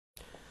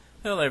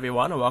Hello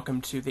everyone, and welcome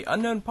to the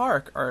Unknown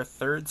Park, our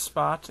third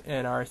spot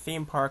in our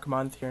theme park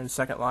month here in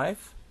Second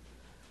Life.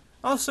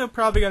 Also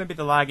probably going to be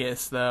the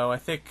laggiest, though. I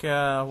think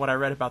what I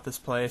read about this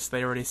place,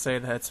 they already say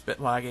that it's a bit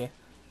laggy. In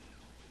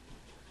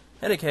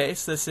any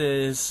case, this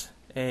is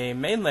a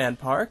mainland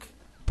park,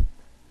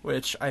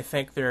 which I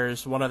think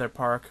there's one other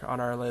park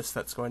on our list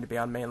that's going to be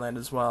on mainland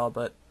as well,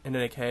 but in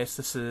any case,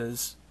 this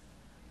is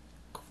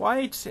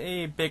quite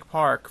a big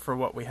park for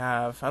what we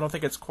have. I don't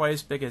think it's quite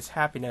as big as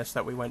Happiness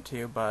that we went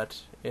to,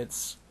 but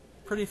it's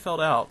pretty filled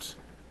out.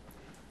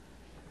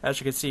 As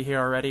you can see here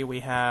already,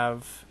 we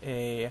have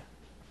a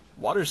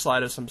water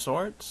slide of some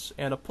sorts,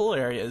 and a pool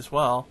area as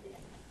well.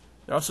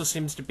 There also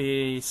seems to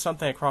be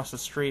something across the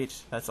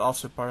street that's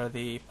also part of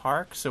the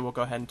park, so we'll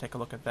go ahead and take a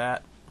look at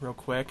that real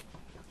quick.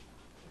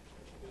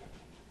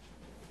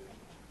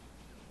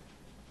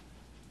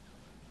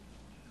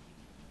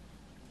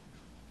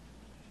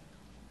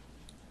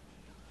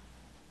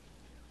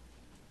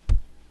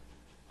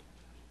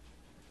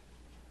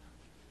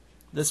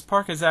 This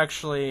park is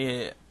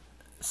actually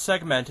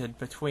segmented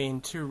between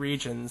two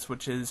regions,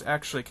 which is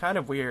actually kind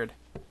of weird.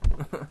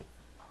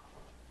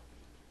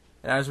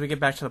 As we get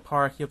back to the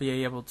park, you'll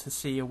be able to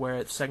see where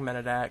it's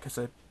segmented at,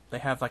 because they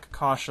have like a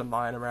caution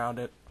line around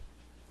it.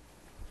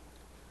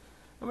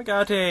 And we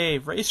got a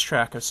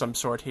racetrack of some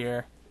sort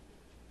here.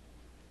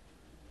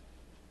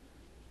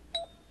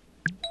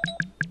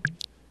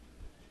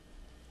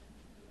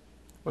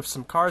 With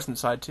some cars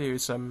inside too,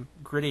 some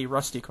gritty,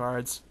 rusty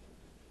cars.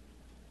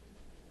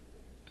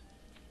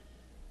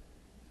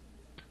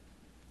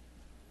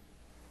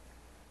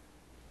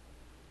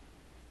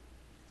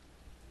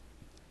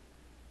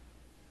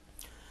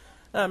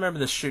 I remember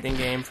this shooting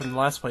game from the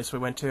last place we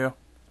went to.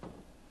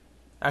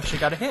 Actually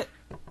got a hit.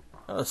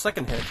 Oh, a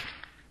second hit.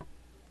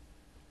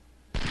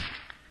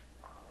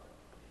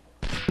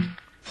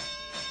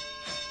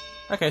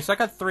 Okay, so I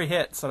got 3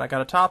 hits, and I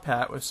got a top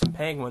hat with some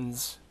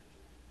penguins.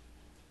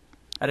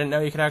 I didn't know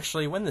you could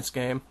actually win this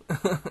game.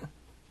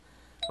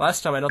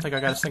 Last time I don't think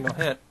I got a single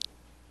hit.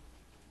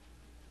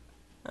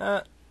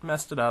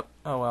 Messed it up.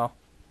 Oh well.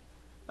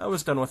 I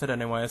was done with it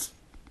anyways.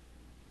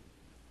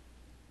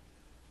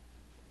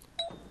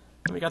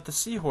 We got the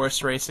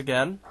seahorse race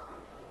again.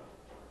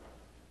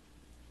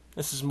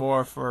 This is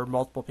more for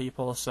multiple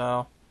people,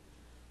 so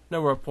no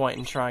real point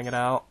in trying it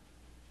out.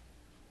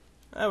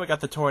 Oh, we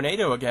got the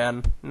tornado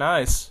again.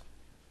 Nice.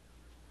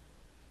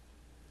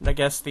 And I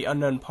guess the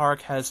Unknown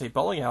Park has a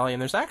bowling alley,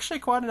 and there's actually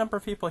quite a number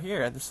of people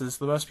here. This is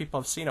the most people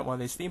I've seen at one of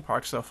these theme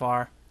parks so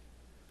far.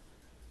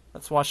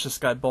 Let's watch this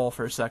guy bowl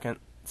for a second.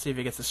 See if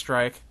he gets a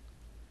strike.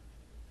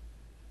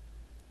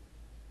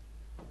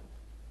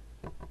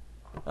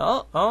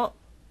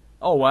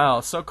 Oh wow,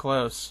 so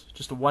close.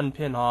 Just 1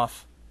 pin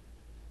off.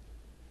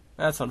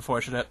 That's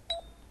unfortunate.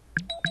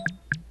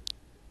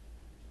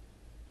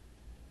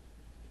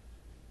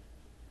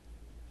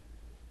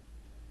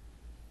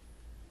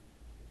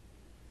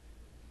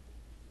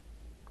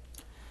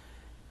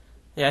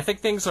 Yeah, I think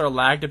things are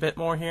lagged a bit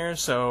more here,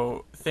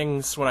 so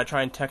things, when I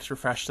try and text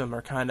refresh them,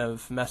 are kind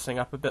of messing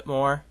up a bit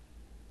more.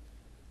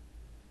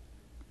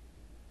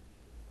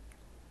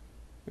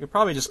 We could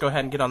probably just go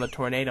ahead and get on the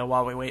tornado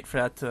while we wait for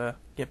that to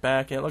get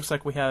back. And it looks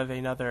like we have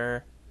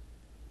another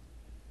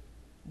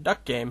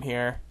duck game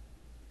here.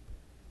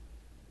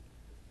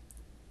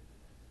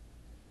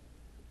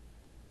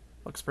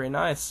 Looks pretty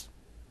nice.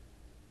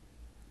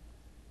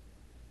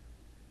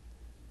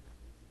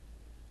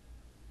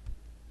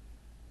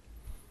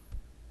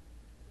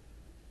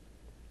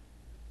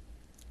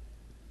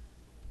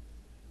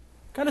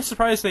 Kind of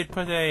surprised they'd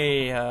put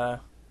a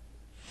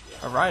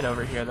ride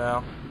over here,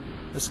 though.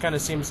 This kind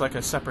of seems like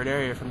a separate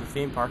area from the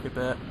theme park a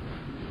bit.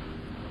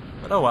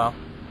 But oh well.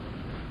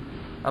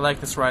 I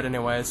like this ride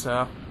anyway,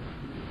 so.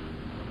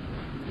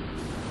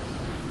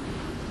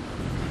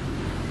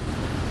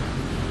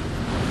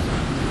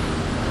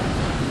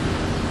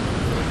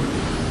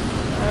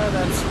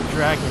 That's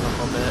dragging a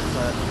little bit,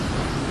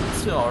 but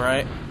still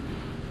alright.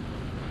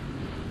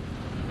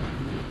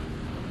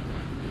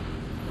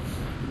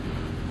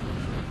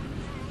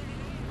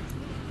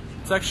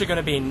 It's actually going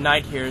to be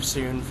night here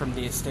soon from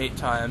the estate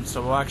time,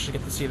 so we'll actually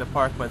get to see the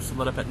park when it's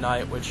lit up at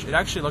night, which it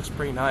actually looks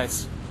pretty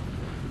nice.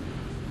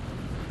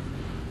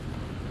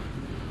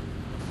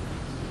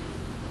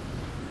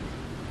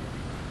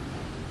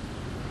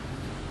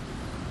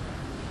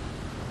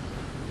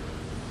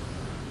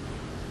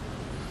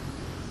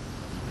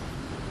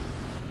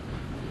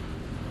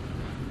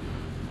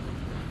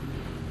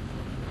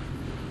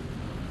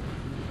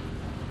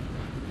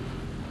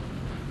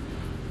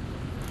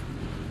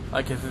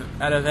 Like, if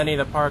out of any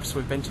of the parks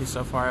we've been to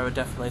so far, I would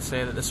definitely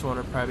say that this one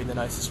would probably be the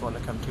nicest one to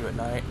come to at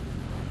night.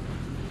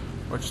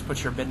 Or just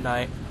put your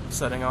midnight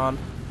setting on.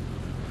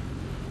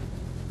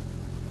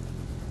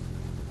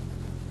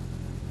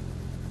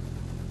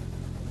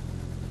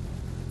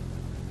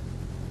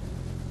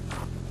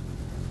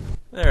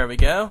 There we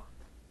go.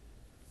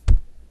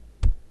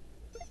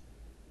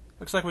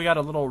 Looks like we got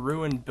a little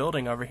ruined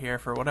building over here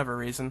for whatever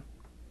reason.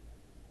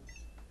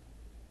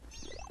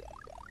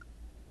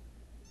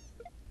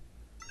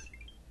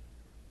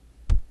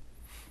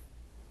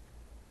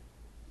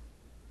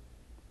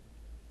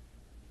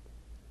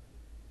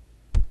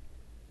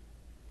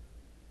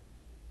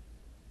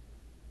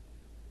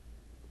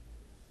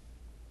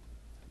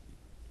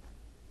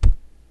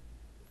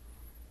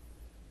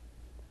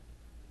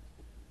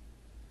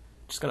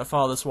 Just gonna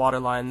follow this water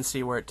line and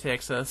see where it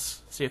takes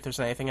us. See if there's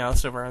anything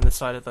else over on this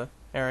side of the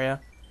area.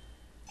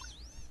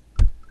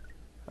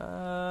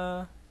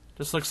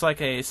 Just looks like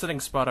a sitting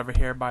spot over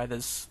here by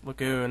this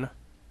lagoon.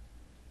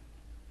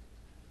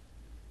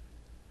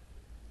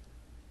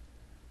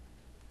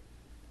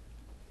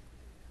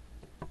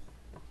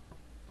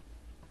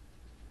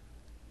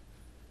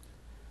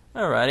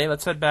 Alrighty,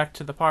 let's head back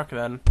to the park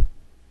then.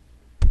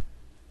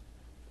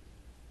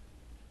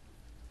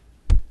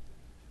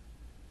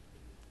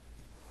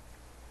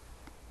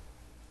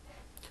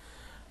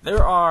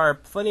 There are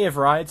plenty of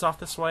rides off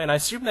this way, and I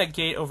assume that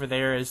gate over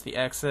there is the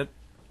exit.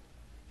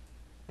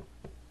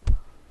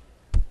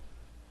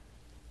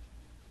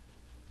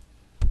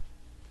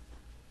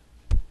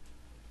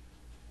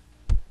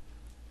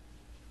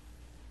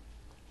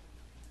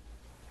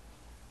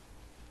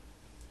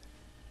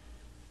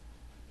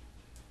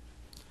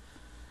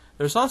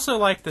 There's also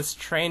like this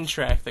train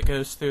track that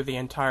goes through the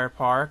entire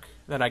park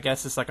that I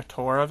guess is like a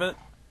tour of it.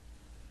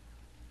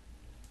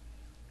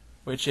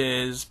 Which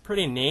is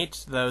pretty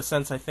neat, though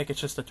since I think it's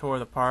just a tour of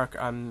the park,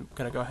 I'm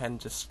going to go ahead and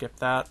just skip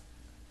that.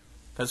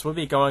 Because we'll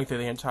be going through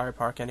the entire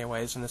park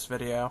anyways in this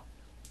video.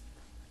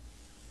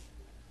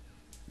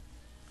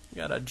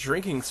 Got a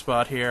drinking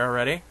spot here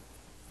already.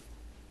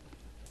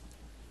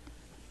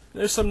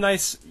 There's some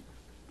nice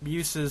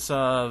uses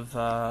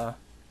of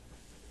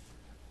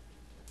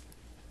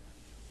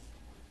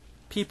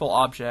people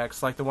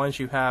objects, like the ones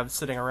you have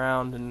sitting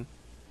around and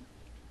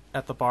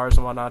at the bars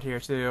and whatnot here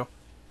too.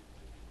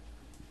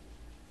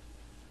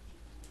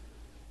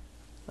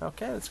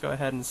 Okay, let's go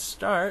ahead and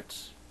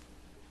start.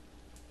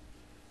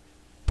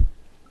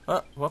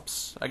 Oh,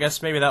 whoops. I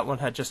guess maybe that one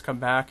had just come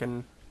back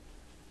and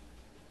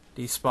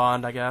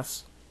despawned, I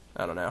guess.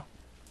 I don't know.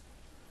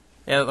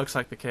 Yeah, that looks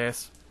like the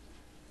case.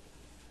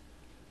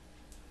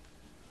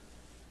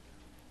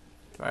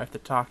 Do I have to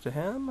talk to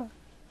him?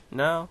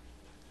 No.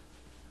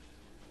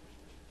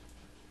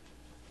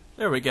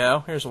 There we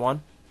go. Here's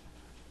one.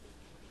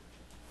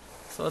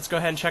 So let's go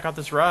ahead and check out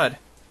this ride.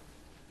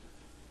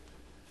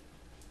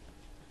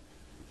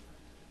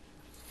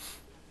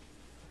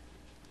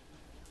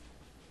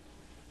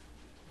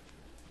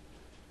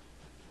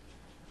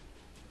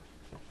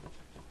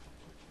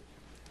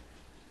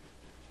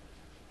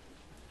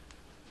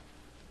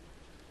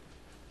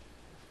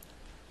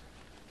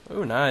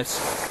 Ooh, nice.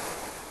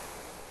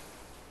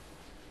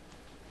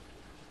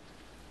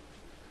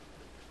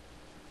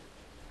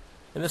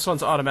 And this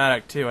one's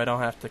automatic too, I don't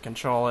have to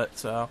control it,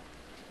 so.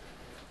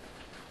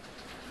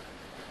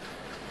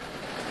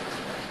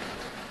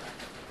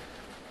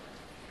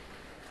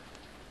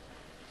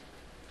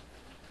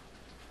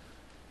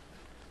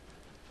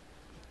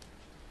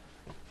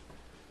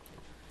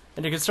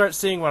 And you can start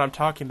seeing what I'm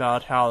talking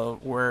about, how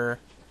we're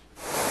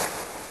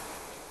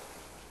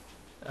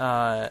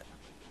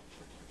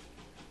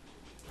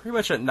pretty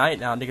much at night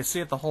now, and you can see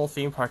that the whole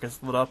theme park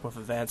is lit up with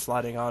advanced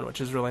lighting on, which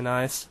is really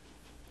nice.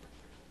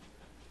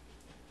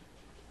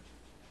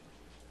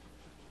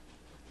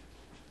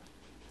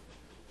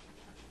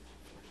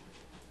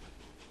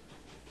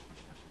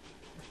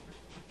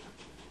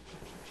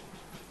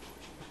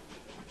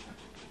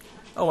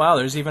 Oh wow,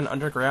 there's even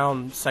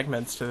underground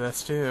segments to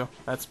this too.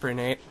 That's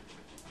pretty neat.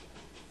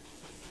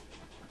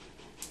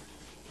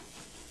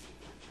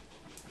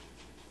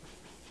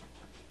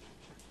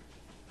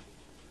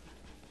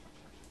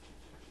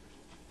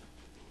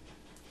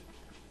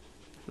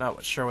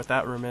 Not sure what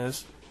that room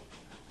is.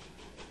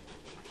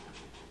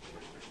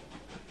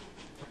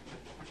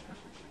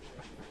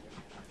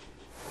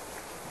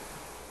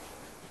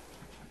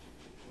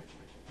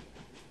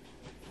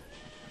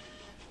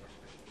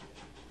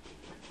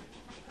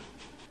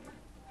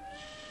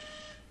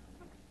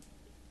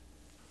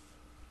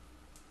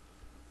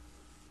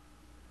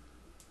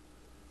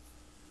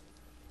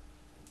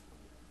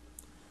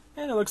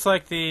 And it looks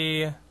like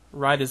the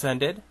ride has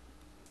ended.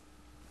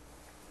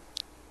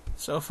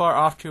 So far,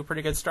 off to a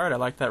pretty good start. I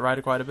like that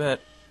ride quite a bit.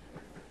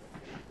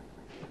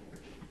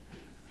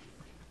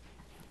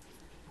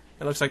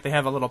 It looks like they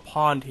have a little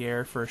pond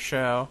here for a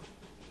show.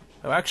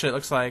 Oh, actually, it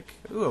looks like,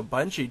 ooh, a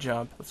bungee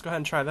jump. Let's go ahead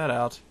and try that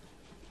out.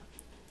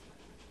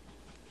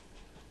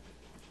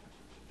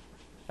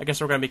 I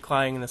guess we're going to be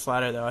climbing this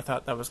ladder, though. I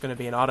thought that was going to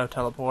be an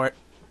auto-teleport.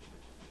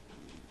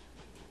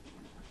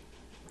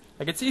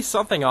 I can see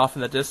something off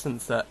in the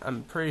distance that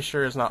I'm pretty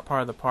sure is not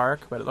part of the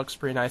park, but it looks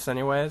pretty nice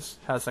anyways.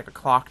 It has like a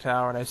clock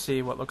tower, and I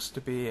see what looks to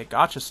be a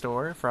gacha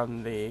store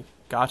from the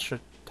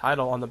gacha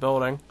title on the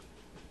building.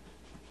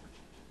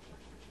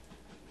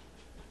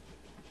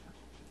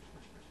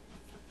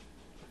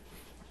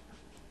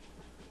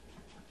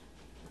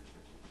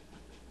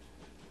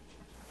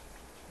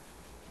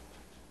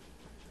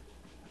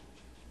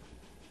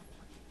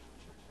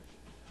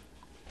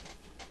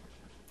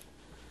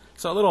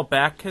 So a little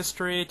back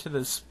history to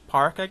this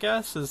park, I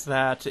guess, is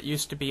that it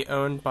used to be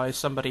owned by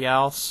somebody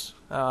else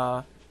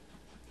a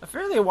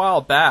fairly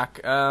while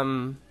back. I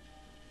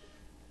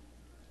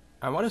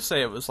want to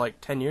say it was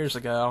like 10 years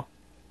ago.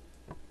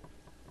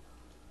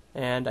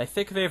 And I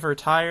think they've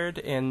retired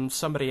and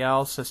somebody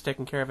else has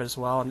taken care of it as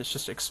well, and it's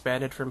just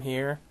expanded from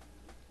here.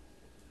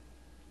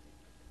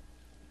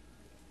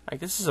 Like,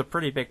 this is a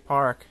pretty big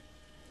park.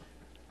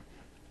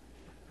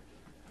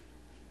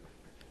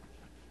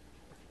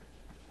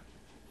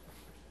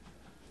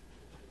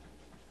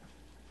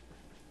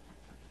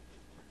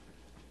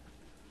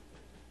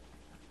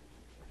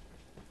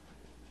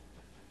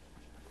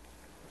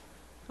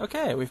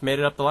 Okay, we've made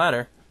it up the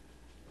ladder.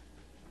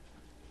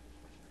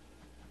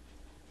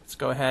 Let's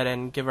go ahead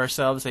and give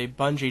ourselves a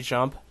bungee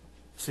jump.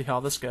 See how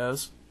this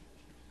goes.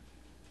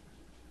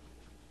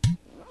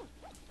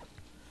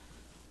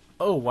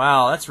 Oh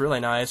wow, that's really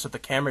nice with the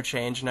camera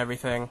change and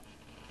everything.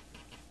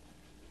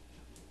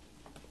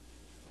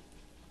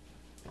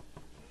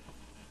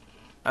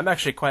 I'm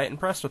actually quite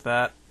impressed with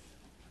that.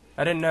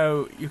 I didn't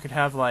know you could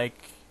have,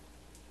 like,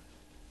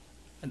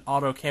 an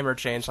auto camera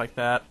change like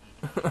that.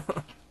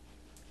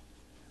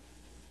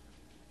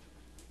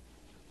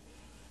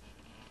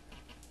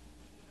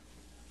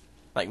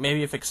 Like,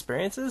 maybe if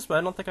experiences, but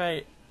I don't think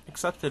I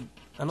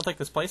don't think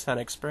this place had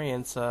an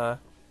experience,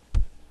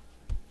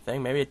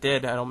 thing. Maybe it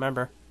did, I don't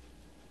remember.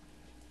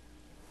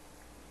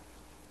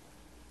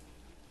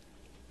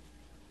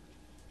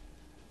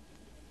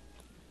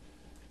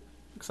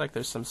 Looks like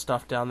there's some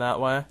stuff down that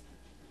way.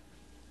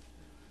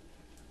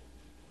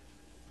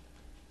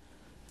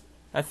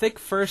 I think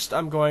first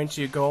I'm going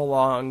to go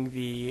along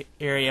the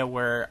area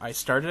where I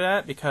started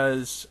at,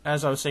 because,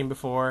 as I was saying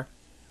before,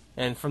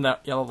 and from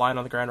that yellow line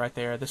on the ground right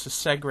there, this is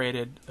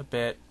segregated a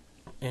bit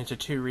into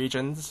two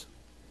regions.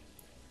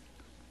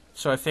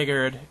 So I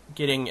figured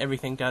getting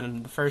everything done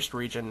in the first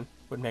region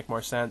would make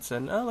more sense.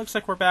 And looks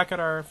like we're back at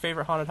our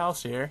favorite haunted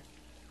house here.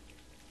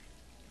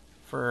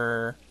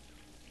 I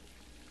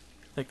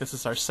think this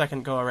is our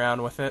second go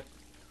around with it.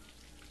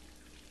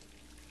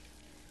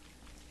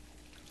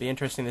 Be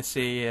interesting to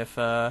see if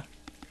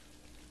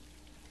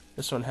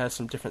this one has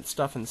some different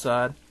stuff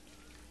inside.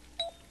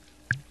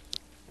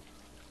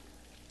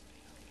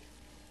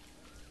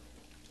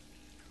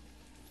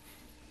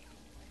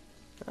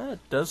 It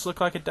does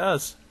look like it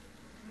does.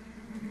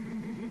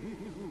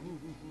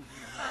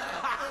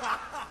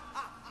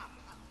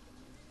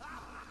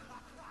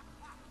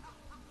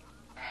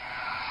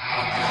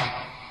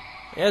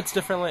 Yeah, it's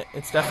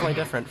definitely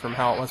different from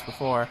how it was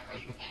before.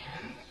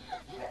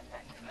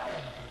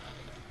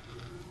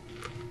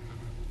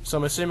 So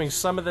I'm assuming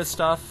some of this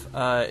stuff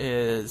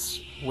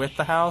is with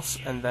the house,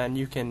 and then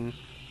you can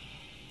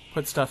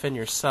put stuff in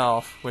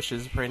yourself, which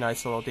is a pretty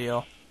nice little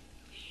deal.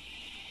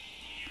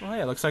 Oh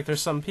yeah, looks like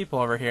there's some people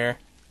over here.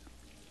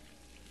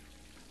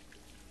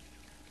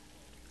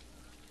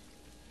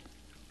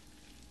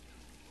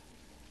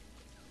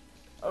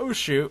 Oh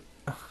shoot.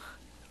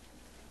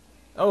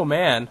 Oh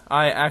man,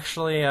 I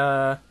actually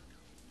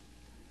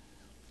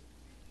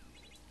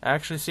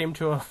seem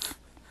to have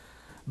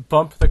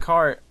bumped the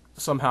cart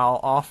somehow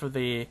off of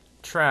the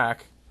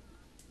track.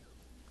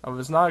 I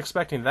was not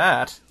expecting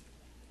that.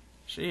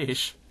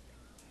 Sheesh.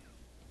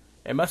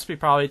 It must be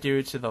probably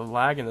due to the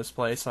lag in this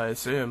place, I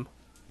assume.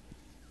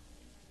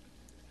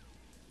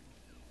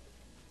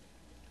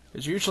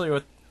 Because usually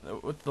with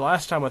the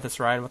last time with this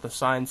ride, what the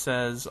sign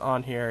says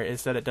on here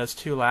is that it does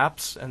 2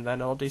 laps and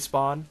then it'll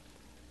despawn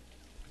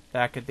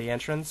back at the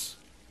entrance.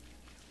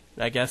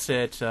 I guess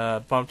it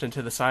bumped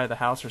into the side of the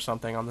house or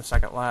something on the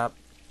second lap.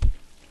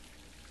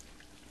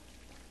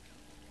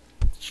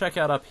 Let's check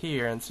out up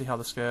here and see how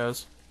this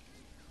goes.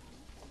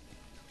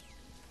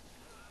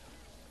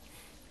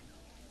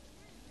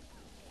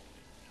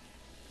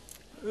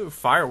 Ooh,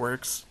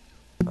 fireworks.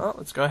 Well,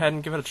 let's go ahead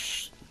and give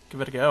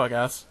it a go, I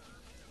guess.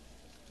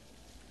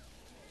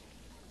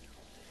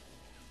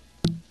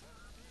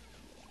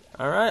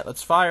 Alright,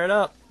 let's fire it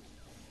up.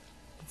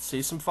 Let's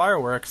see some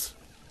fireworks.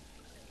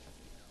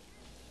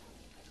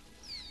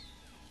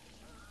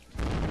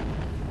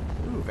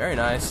 Ooh, very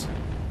nice.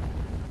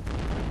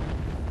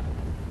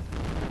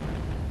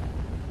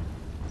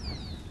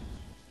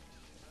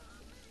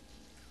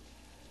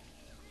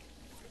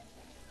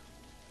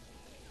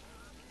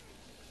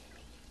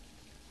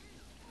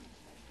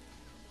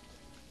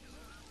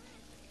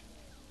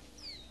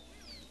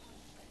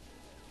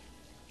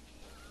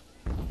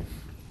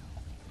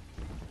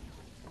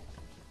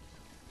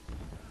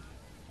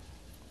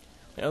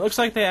 It looks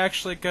like they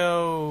actually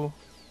go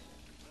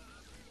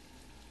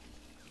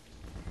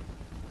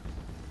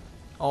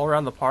all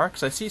around the park,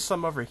 'cause I see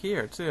some over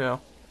here, too. I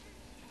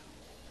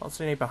don't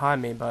see any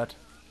behind me, but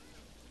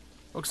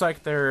looks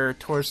like they're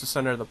towards the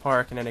center of the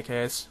park in any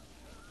case.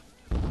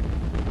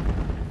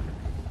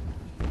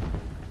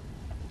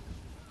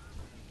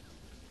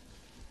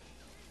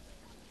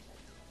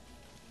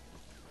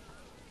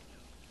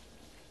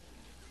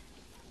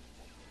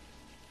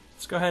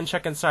 Let's go ahead and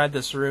check inside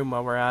this room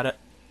while we're at it.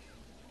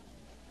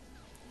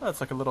 Oh, it's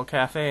like a little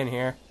cafe in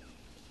here.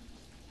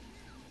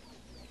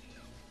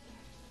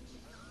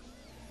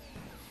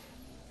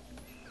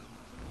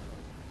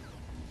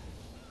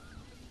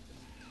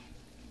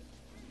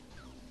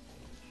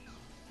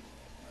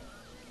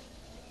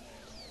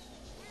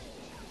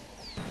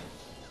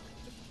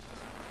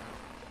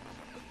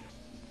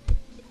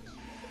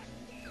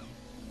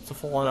 a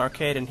full-on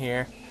arcade in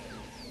here.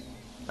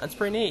 That's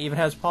pretty neat. Even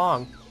has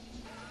Pong.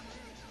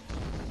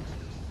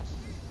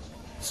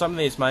 Some of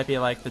these might be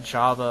like the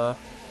Java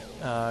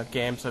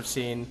games I've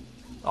seen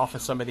off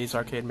of some of these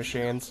arcade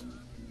machines.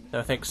 Though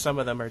I think some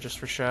of them are just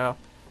for show.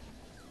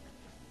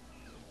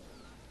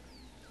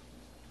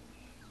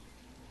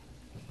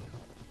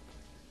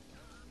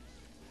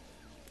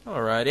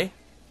 Alrighty.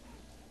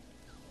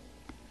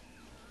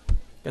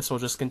 Guess we'll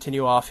just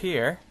continue off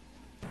here.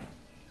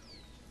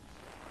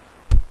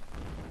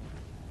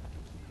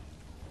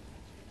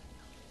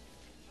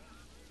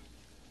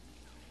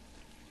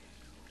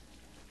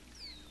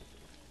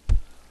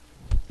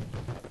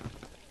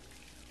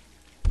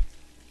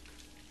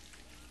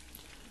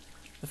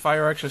 The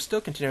fireworks are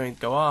still continuing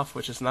to go off,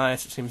 which is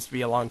nice. It seems to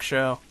be a long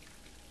show.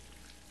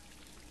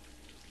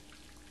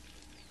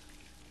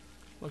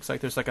 Looks like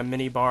there's like a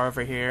mini bar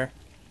over here.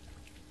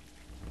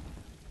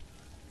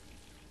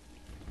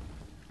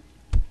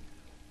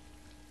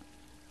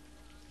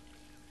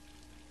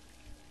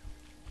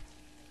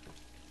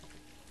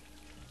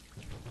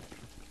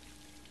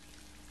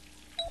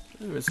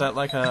 Ooh, is that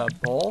like a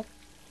bowl?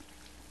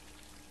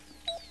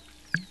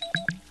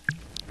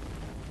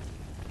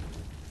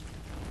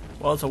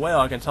 Well, it's a whale,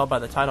 I can tell by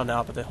the title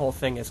now, but the whole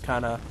thing is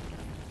kind of...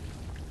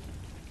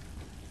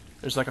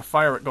 There's like a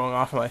firework going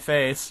off in my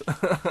face.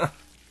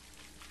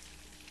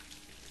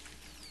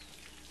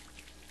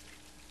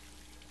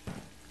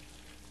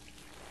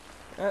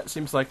 It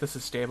seems like this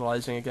is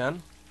stabilizing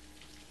again.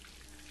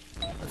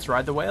 Let's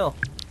ride the whale.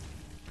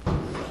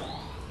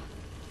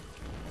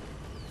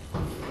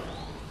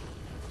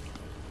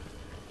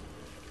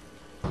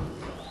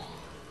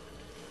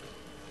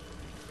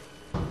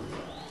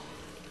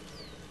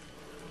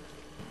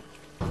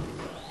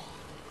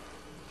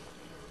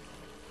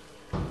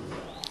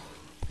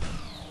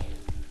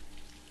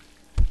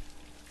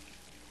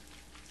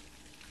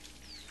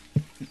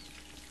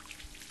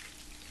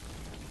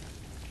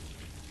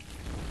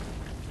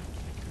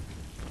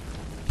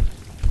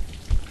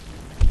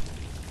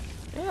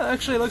 Yeah,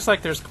 actually, it looks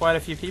like there's quite a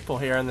few people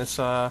here in this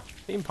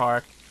theme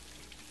park.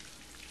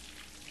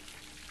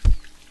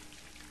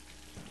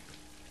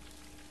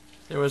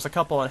 There was a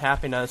couple in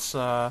Happiness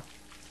as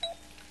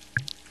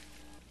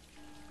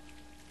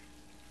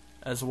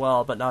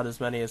well, but not as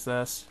many as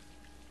this.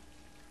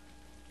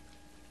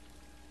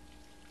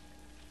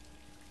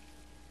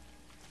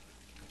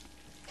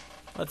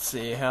 Let's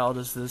see, how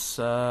does this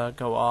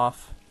go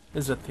off?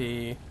 Is it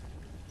the...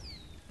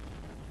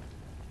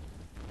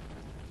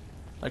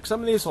 Like,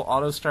 some of these will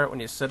auto-start when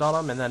you sit on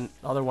them, and then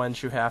other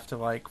ones you have to,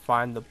 like,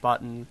 find the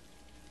button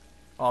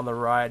on the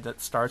ride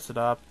that starts it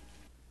up.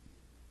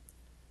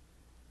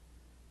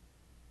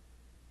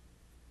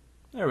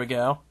 There we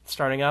go.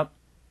 Starting up.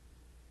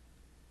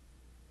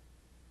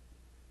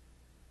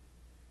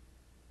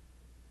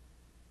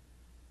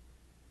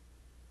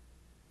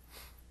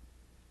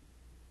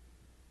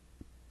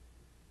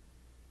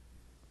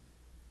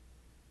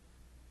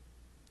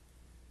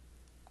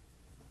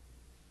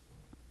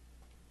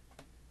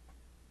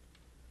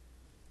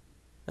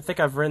 I think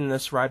I've ridden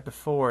this ride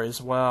before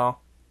as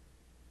well.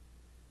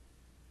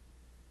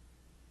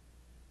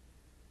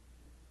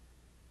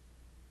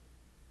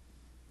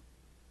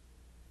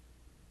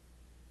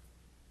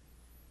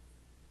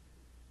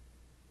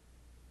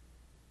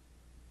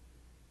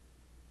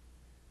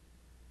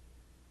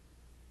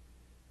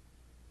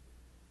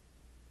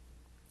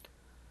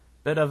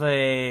 Bit of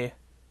a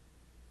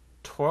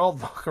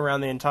twirled look around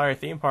the entire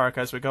theme park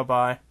as we go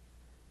by.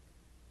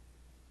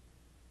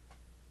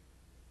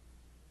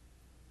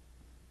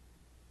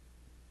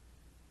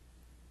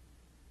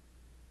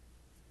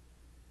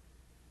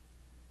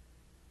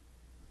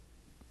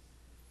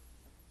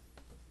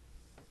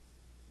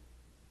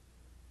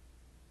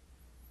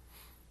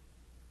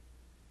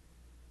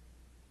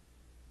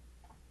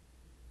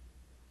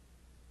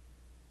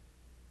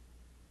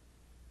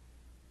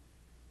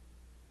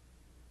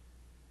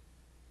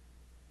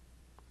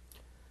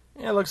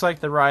 Yeah, it looks like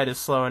the ride is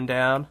slowing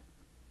down.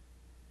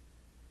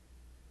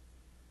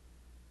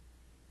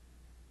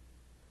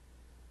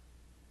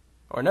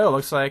 Or no, it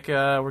looks like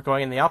we're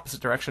going in the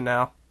opposite direction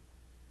now.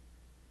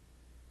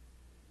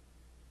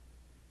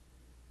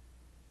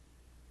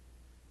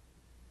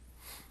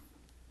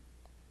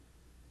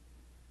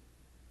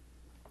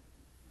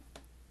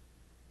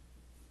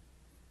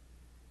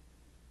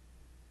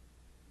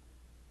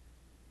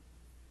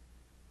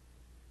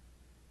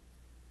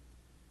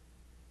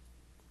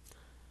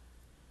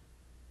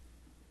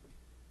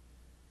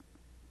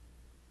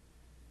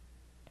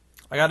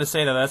 I gotta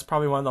say though, that's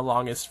probably one of the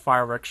longest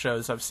fireworks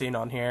shows I've seen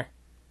on here.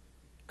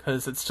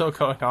 Because it's still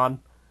going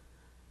on.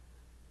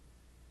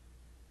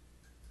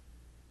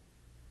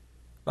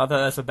 Not that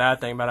that's a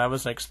bad thing, but I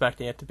wasn't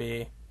expecting it to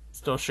be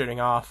still shooting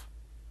off.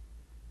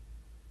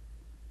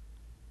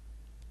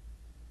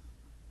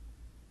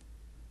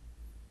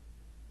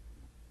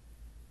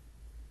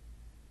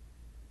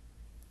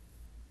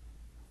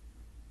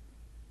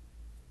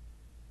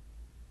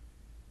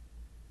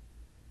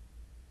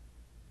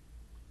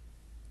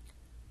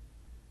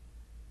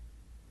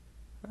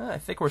 I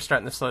think we're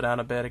starting to slow down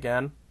a bit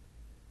again.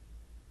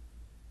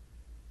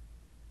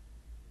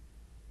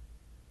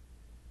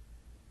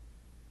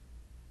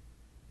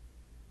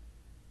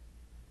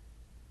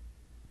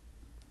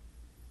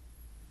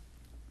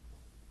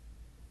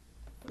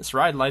 This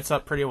ride lights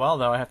up pretty well,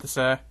 though, I have to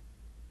say.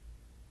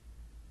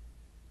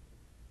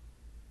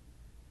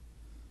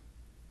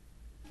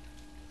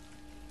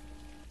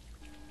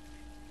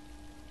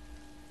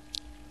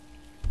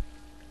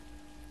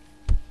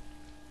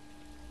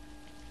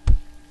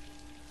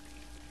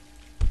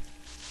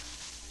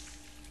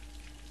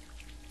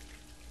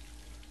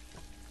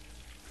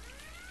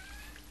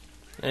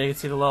 And you can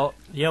see the little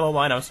yellow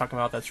line I was talking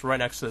about that's right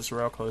next to this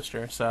roller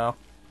coaster. So,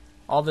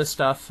 all this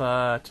stuff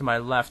to my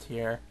left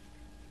here.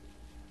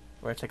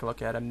 We're going to take a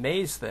look at a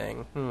maze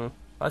thing.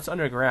 That's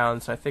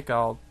underground, so I think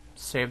I'll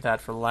save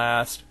that for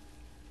last.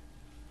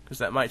 Because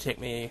that might take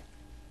me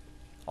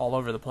all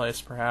over the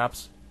place,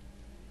 perhaps.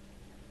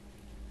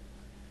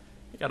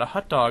 We got a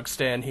hot dog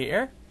stand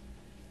here.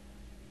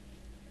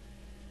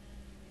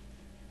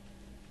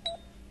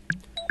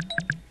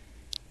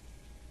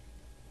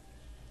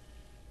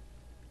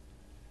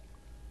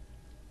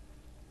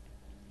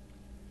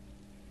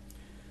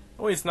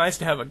 Always nice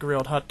to have a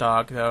grilled hot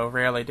dog, though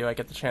rarely do I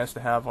get the chance to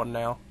have one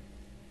now.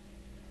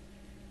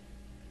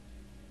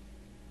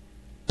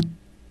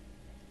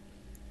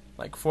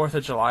 Like 4th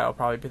of July will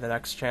probably be the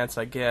next chance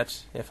I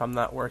get if I'm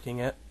not working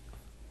it.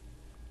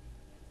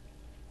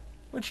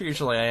 Which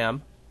usually I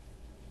am.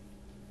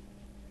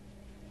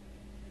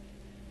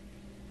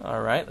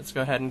 Alright, let's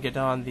go ahead and get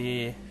on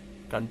the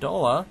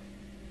gondola.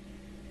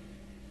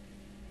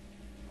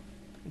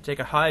 And take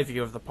a high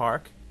view of the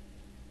park.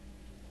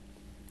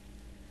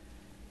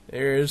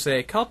 There's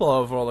a couple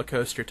of roller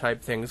coaster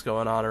type things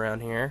going on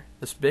around here.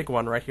 This big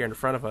one right here in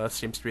front of us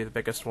seems to be the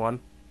biggest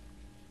one.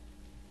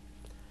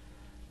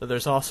 But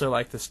there's also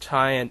like this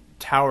giant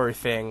tower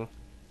thing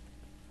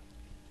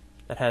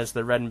that has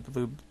the red and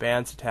blue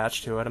bands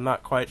attached to it. I'm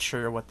not quite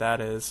sure what that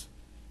is.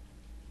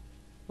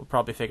 We'll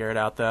probably figure it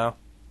out though.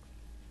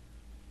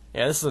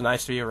 Yeah, this is a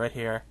nice view right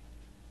here.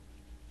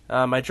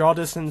 My draw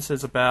distance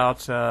is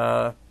about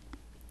I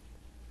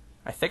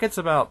think it's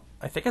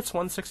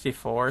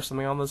 164 or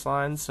something on those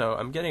lines, so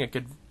I'm getting a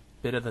good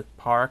bit of the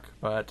park,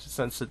 but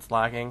since it's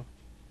lagging,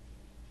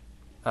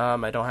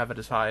 I don't have it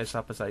as high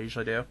up as I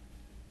usually do.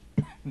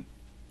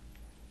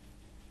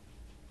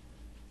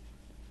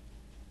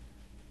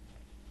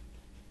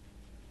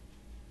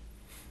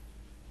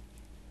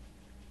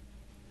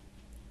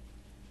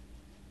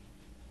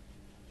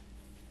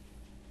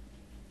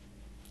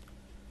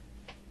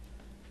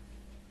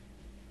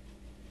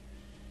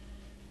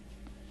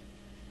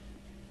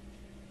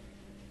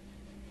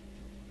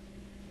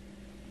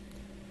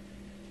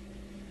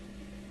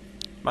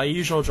 My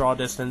usual draw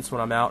distance when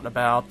I'm out and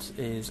about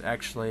is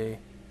actually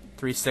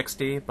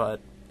 360,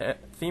 but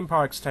theme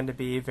parks tend to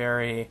be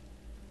very,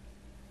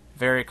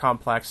 very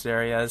complex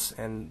areas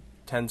and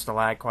tends to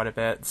lag quite a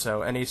bit,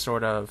 so any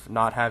sort of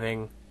not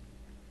having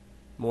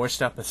more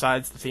stuff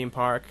besides the theme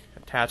park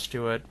attached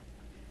to it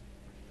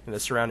in the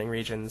surrounding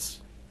regions,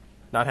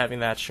 not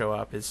having that show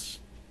up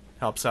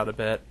helps out a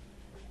bit.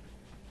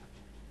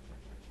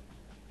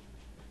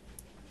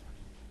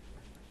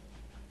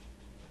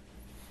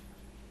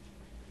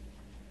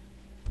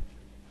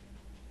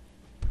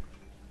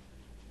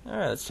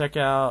 Alright, let's check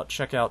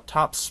out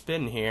Top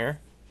Spin here.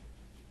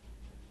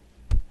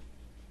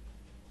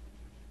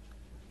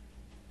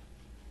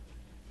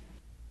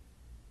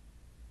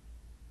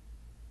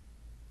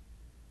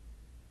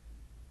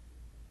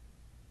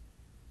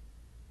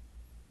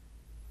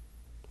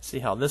 See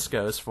how this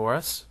goes for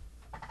us.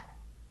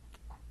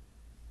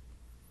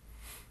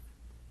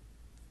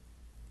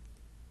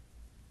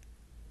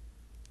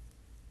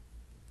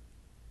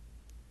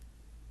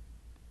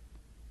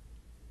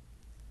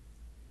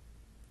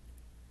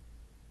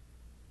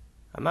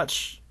 I'm not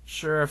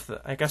sure if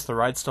I guess the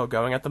ride's still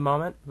going at the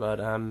moment, but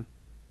it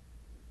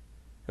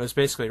was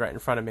basically right in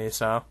front of me,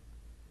 so.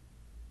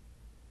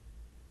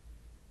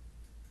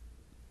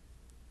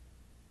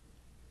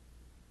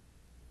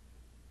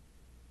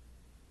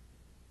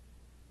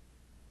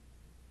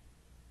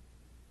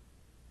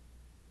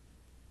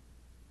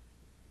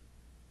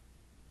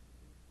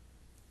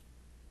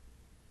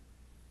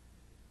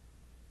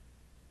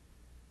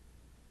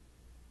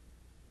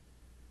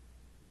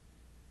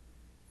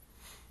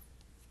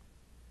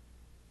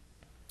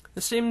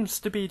 This seems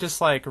to be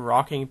just like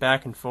rocking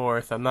back and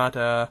forth. I'm not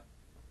I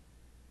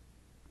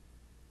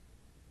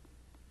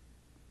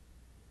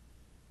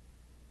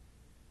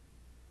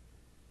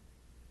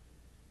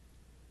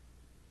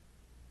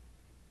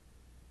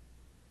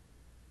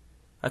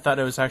thought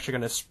it was actually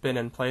going to spin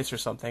in place or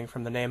something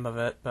from the name of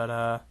it,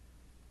 but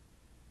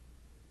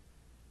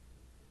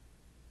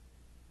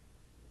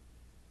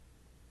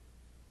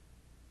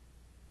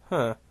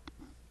huh.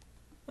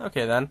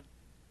 Okay then.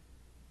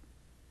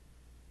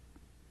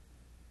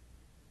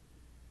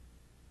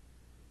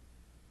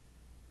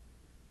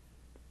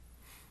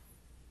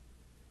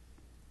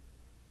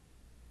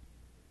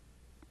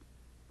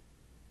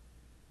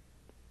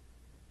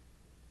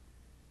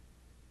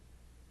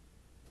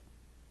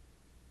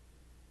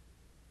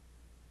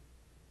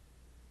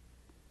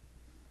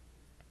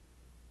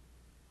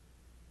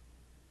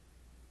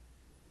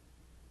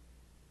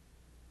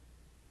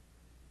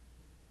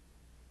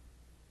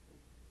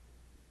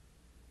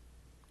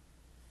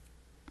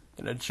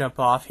 Gonna jump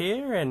off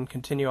here and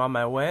continue on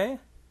my way.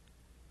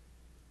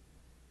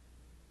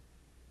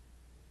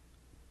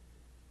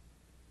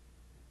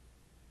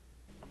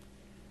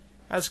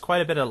 Has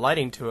quite a bit of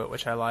lighting to it,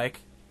 which I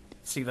like.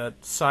 See, the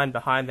sign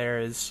behind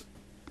there is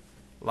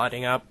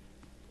lighting up.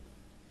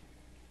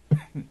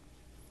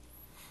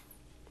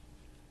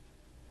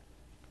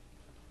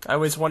 I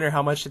always wonder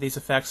how much of these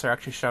effects are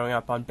actually showing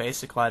up on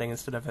basic lighting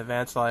instead of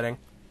advanced lighting.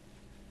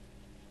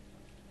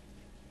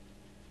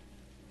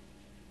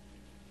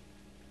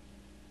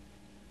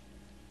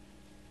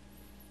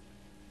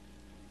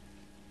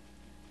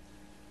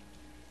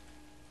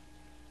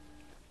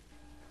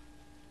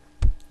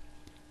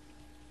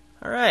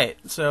 Alright,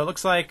 so it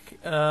looks like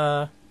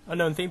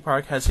Unknown Theme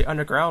Park has the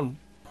underground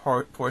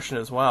portion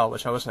as well,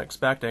 which I wasn't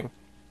expecting.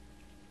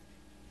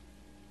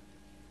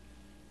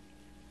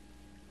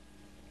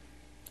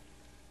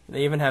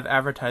 They even have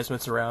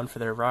advertisements around for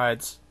their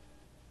rides.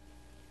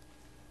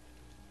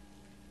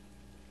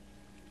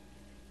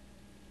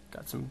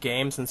 Got some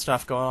games and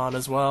stuff going on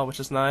as well, which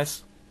is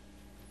nice.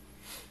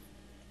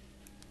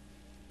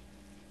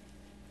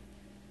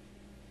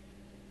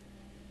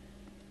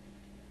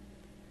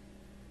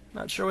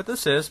 Not sure what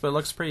this is, but it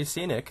looks pretty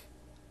scenic.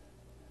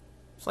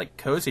 It's like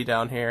cozy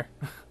down here.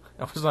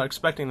 I was not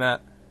expecting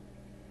that.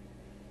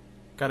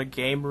 Got a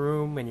game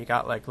room, and you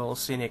got like little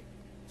scenic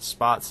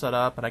spots set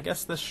up, and I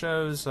guess this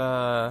shows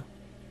the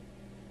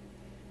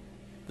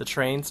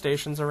train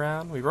stations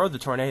around. We rode the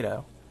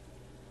Tornado,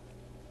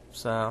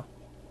 so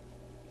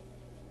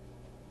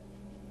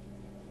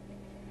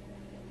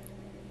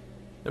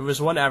there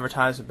was one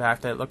advertisement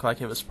back that looked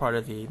like it was part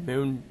of the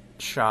moon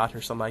shot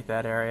or something like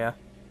that area.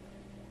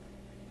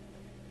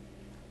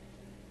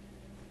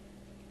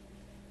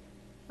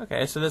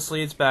 Okay, so this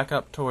leads back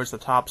up towards the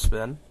top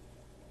spin.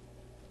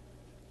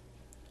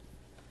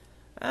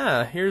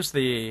 Ah, here's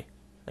the,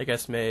 I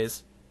guess,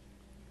 maze.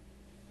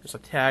 There's a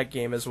tag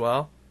game as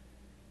well.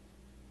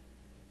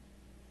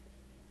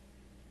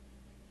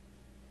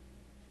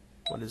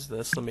 What is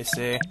this? Let me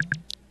see.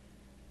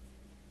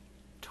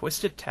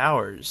 Twisted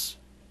Towers.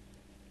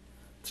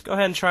 Let's go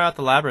ahead and try out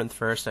the labyrinth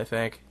first, I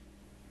think.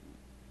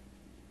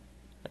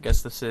 I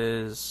guess this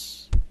is...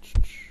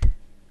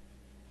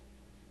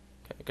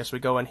 I guess we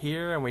go in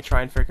here and we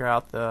try and figure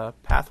out the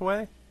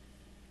pathway.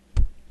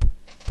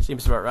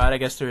 Seems about right. I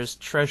guess there's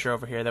treasure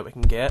over here that we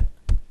can get.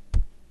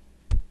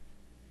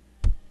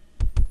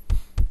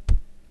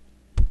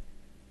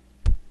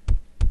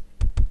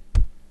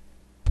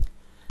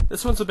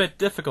 This one's a bit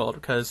difficult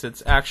because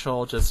it's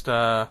actual just,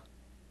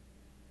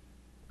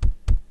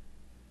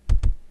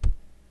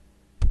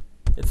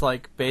 it's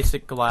like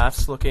basic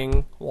glass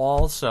looking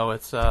walls, so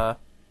it's,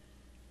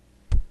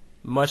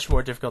 much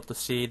more difficult to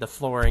see the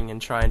flooring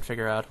and try and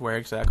figure out where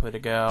exactly to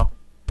go.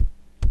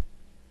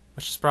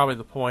 Which is probably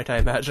the point, I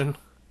imagine.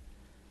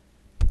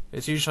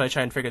 Is usually I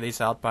try and figure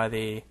these out by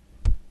the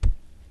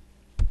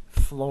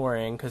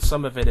flooring, because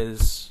some of it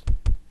is...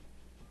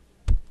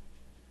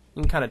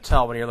 You can kind of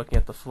tell when you're looking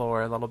at the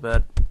floor a little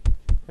bit,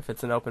 if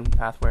it's an open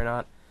pathway or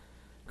not.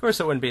 Of course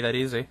it wouldn't be that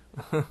easy.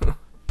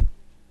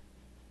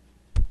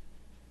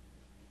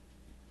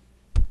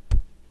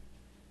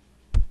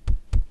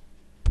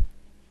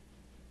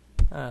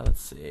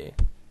 Let's see.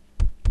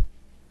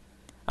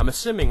 I'm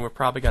assuming we're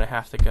probably going to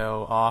have to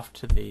go off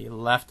to the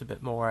left a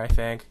bit more, I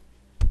think.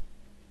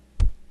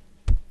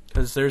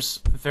 Because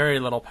there's very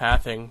little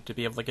pathing to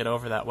be able to get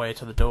over that way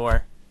to the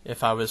door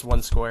if I was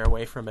one square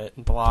away from it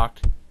and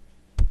blocked.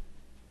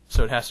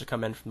 So it has to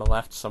come in from the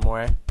left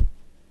somewhere.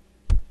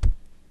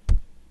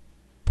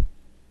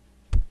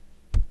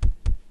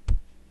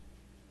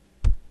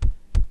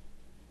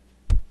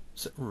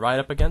 Is it right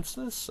up against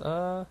this?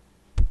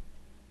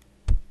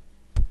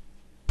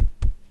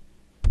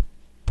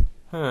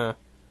 Huh.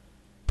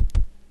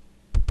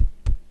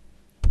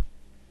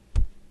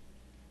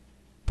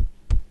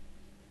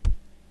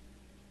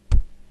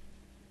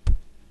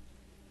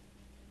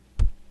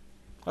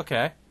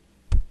 Okay.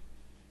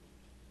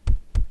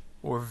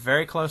 We're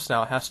very close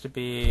now. It has to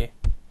be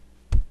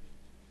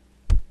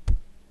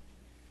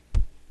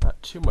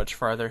not too much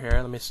farther here.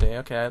 Let me see.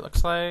 Okay, it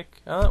looks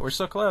like... Oh, we're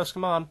so close.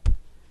 Come on.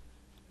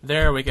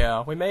 There we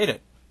go. We made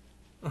it.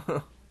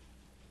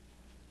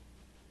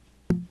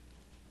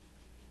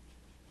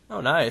 Oh,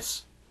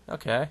 nice.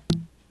 Okay.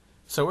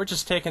 So we're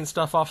just taking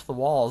stuff off the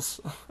walls.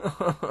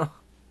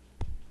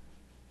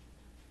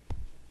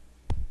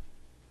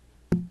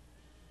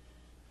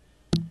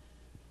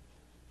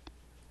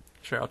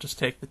 Sure, I'll just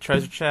take the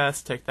treasure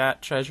chest, take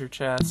that treasure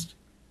chest.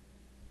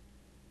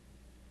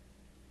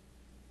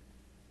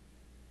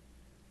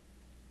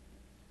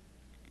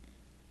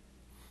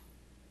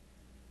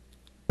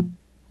 What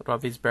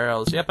about these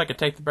barrels? Yep, I could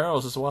take the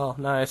barrels as well.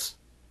 Nice.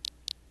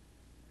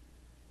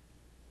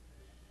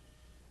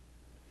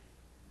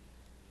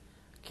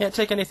 Can't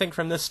take anything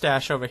from this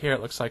stash over here, it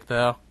looks like,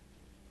 though.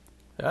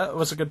 That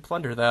was a good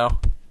plunder, though.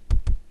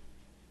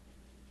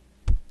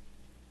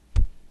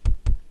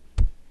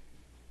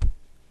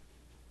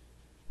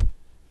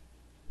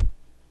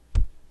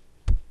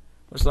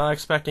 Was not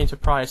expecting to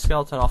pry a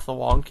skeleton off the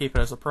wall and keep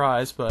it as a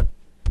prize, but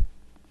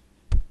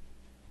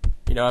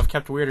You know, I've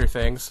kept weirder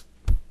things.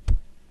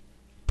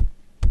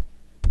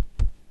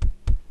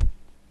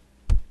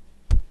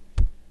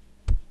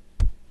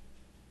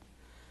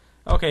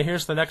 Okay,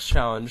 here's the next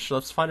challenge.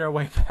 Let's find our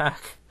way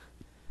back.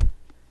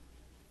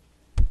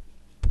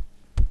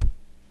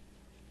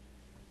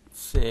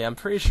 Let's see, I'm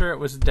pretty sure it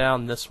was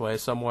down this way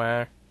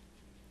somewhere.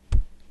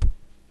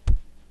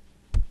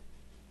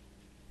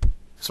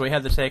 So we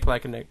had to take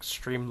like an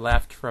extreme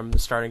left from the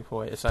starting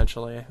point,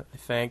 essentially, I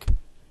think.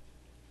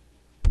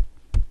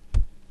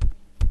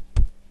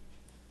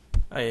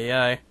 Ay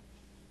ay.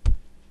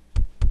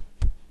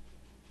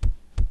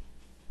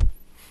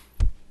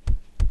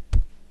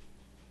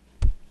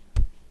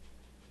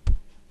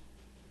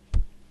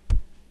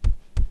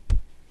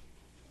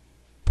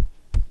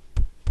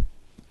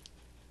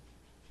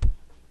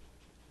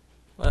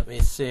 Let me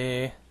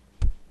see.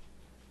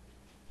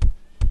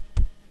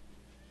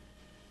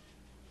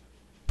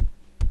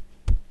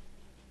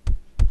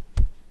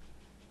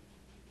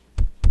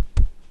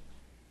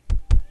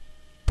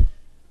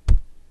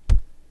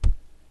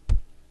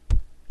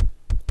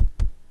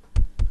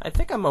 I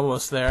think I'm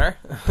almost there.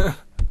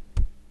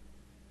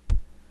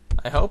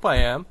 I hope I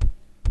am.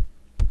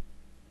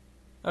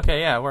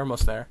 Okay, yeah, we're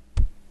almost there.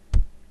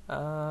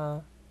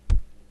 There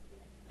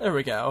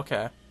we go,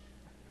 okay.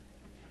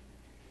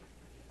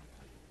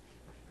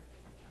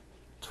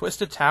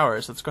 Twisted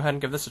Towers, let's go ahead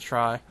and give this a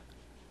try.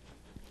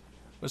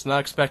 Was not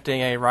expecting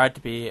a ride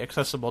to be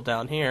accessible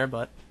down here,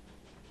 but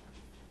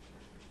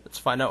let's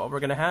find out what we're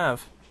gonna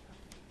have.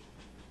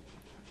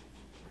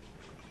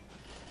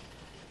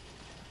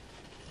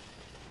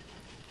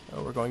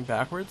 Oh, we're going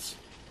backwards?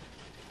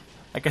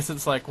 I guess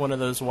it's like one of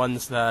those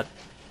ones that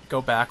go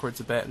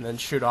backwards a bit and then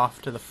shoot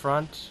off to the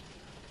front.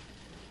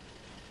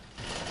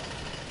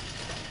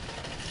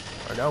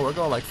 Or no, we're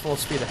going like full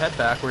speed ahead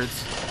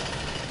backwards.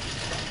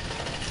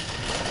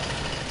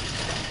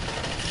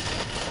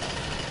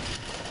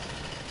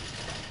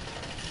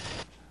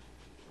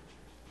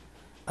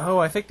 Oh,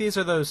 I think these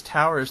are those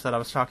towers that I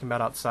was talking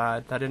about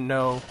outside. I didn't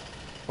know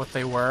what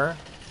they were.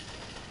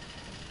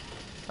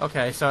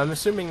 Okay, so I'm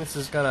assuming this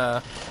is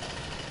gonna...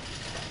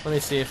 Let me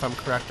see if I'm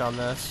correct on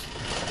this.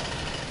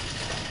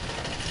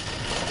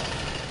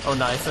 Oh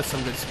nice, that's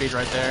some good speed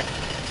right there.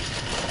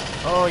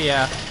 Oh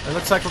yeah, it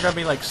looks like we're gonna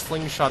be like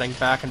slingshotting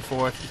back and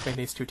forth between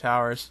these two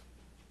towers.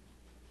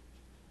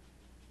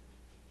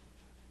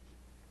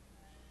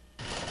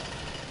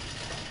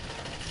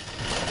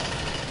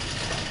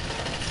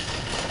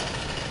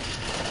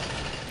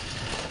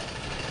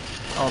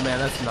 Oh man,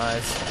 that's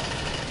nice.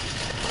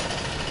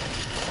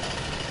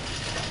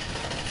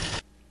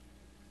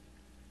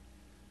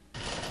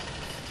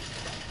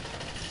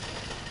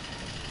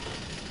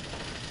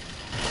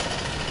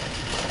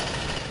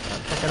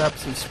 Picking up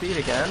some speed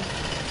again.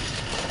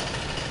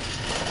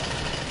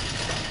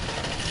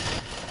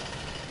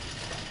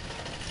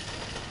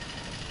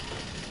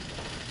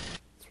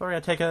 It's probably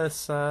gonna take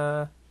us,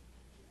 I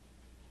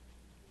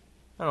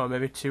don't know,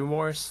 maybe 2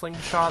 more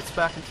slingshots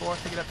back and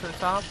forth to get up to the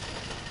top.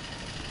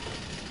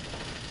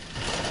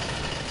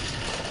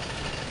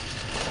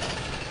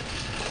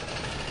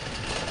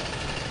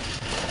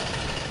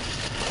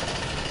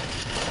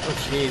 Oh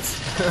jeez.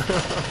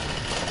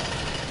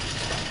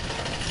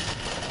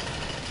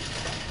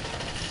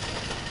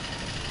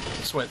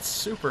 This went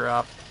super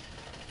up.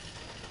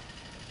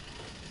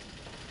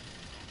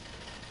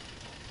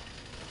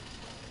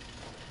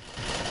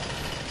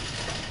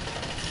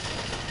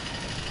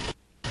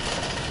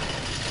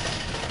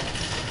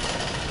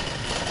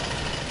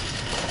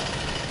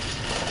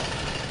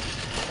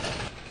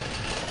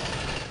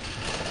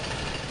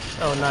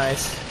 Oh,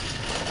 nice.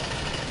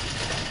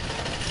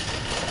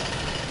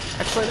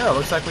 Actually, no,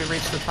 looks like we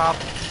reached the top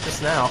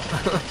just now.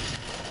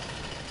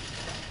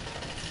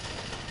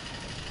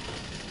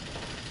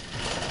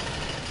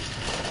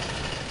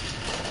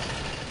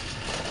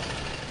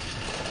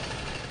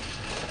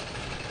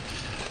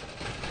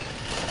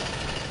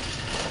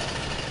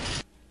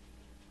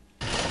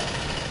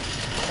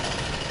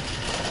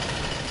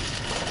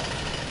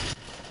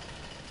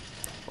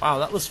 Wow,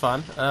 that was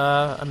fun.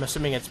 I'm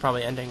assuming it's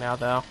probably ending now,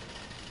 though.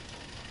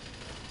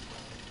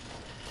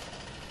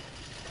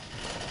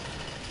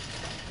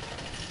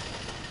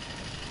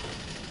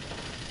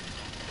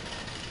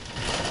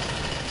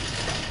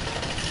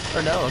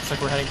 Or no, looks like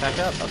we're heading back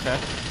up. Okay.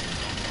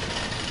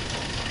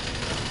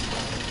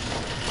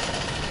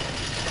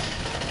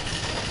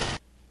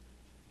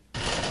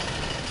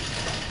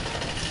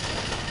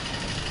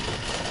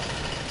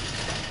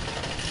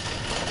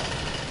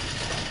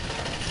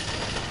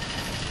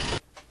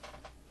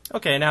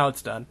 Okay, now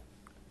it's done.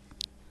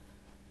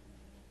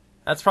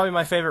 That's probably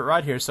my favorite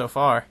ride here so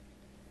far.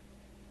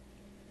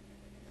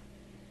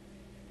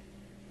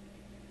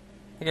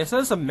 Okay,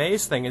 so the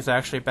maze thing is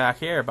actually back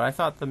here, but I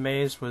thought the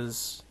maze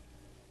was...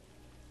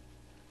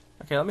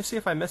 Okay, let me see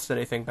if I missed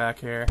anything back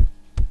here.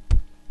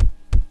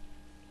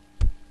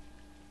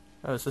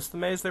 Oh, is this the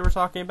maze they were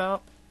talking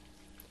about?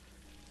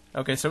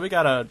 Okay, so we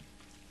got a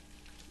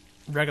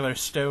regular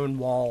stone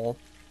wall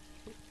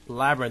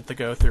labyrinth to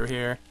go through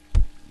here.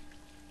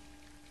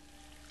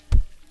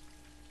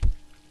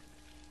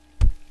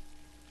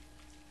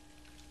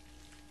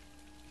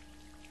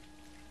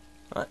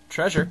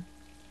 Treasure.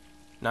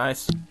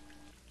 Nice.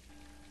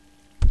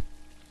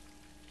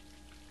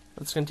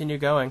 Let's continue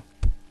going.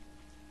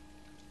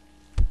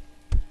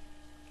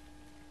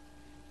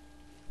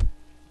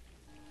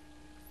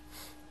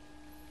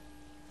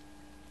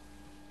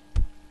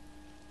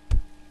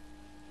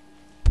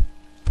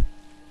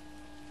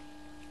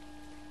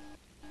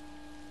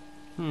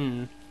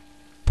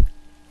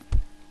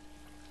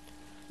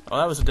 Oh,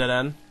 that was a dead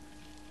end.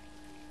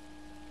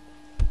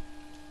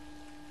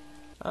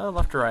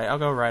 Left or right? I'll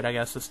go right, I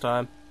guess, this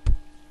time.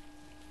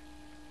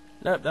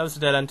 Nope, that was a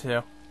dead end,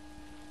 too.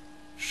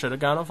 Should have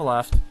gone with the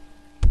left.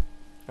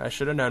 I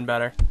should have known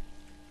better.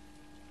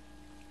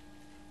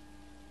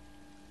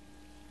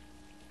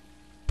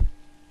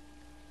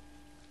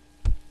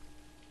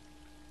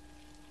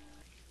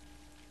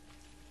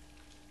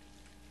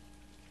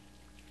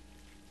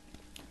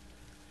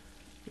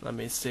 Let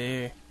me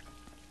see.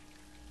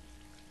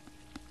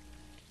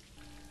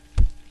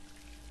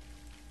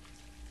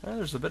 Well,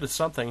 there's a bit of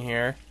something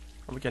here.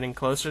 Are we getting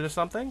closer to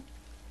something?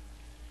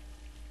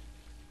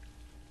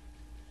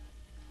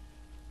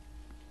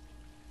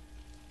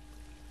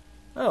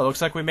 Oh,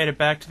 looks like we made it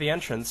back to the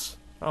entrance.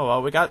 Oh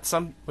well, we got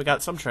some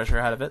treasure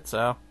out of it,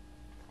 so.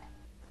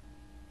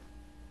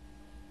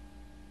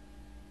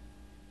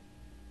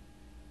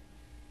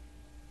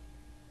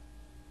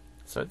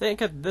 So I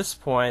think at this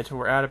point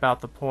we're at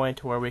about the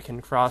point where we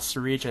can cross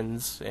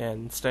regions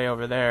and stay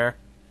over there.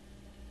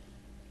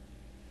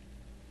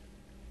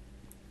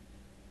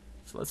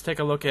 So let's take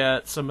a look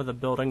at some of the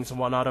buildings and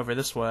whatnot over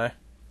this way.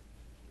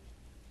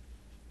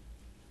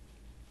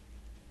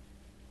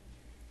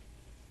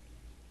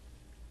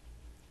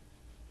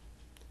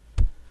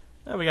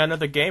 Oh, we got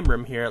another game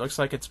room here. It looks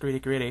like it's Greedy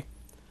Greedy.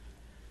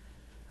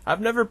 I've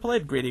never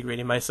played Greedy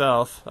Greedy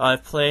myself.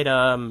 I've played,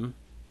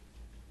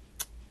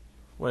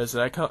 what is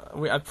it?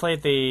 I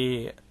played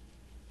the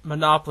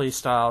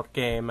Monopoly-style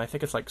game. I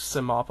think it's like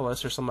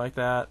Simopolis or something like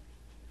that.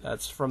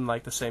 That's from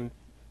like the same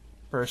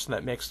person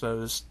that makes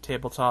those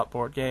tabletop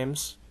board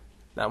games.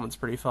 That one's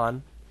pretty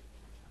fun.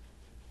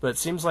 But it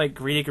seems like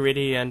Greedy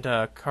Greedy and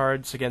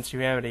Cards Against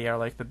Humanity are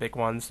like the big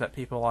ones that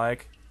people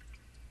like.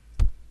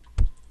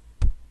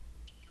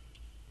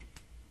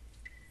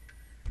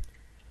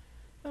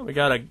 Oh, we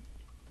got a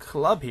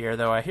club here,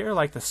 though. I hear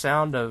like the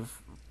sound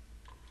of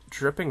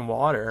dripping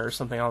water or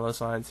something on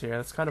those lines here.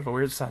 That's kind of a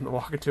weird sound to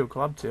walk into a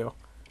club to.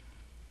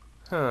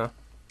 Huh.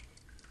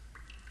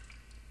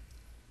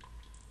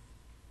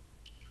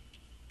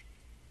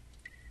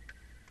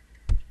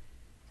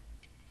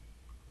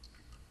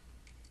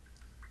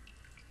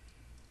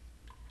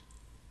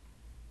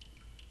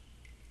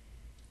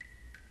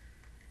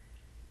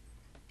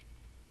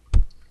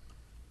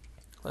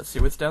 Let's see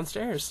what's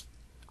downstairs.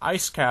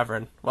 Ice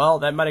cavern. Well,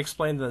 that might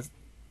explain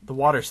the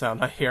water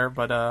sound I hear,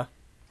 but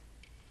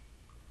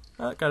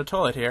got a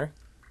toilet here.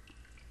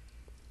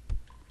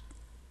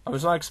 I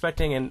was not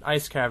expecting an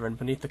ice cavern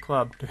beneath the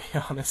club, to be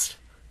honest.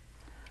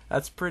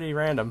 That's pretty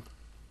random.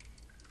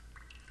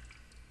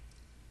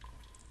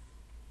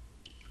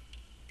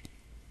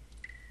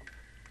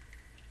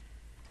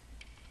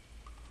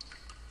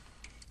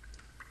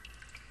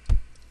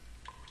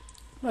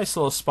 Nice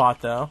little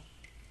spot, though.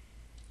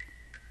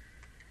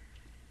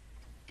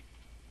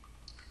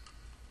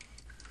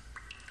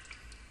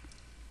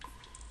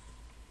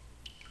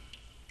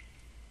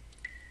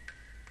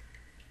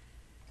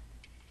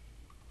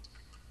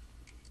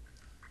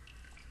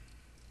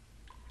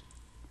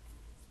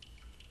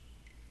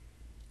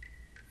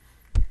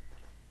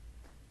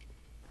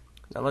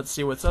 Now let's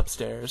see what's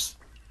upstairs.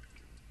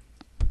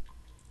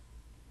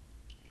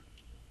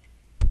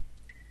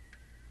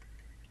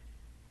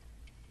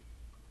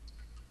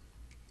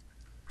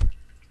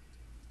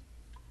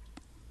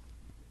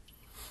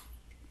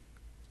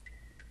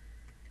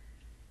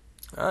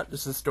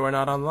 Does this door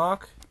not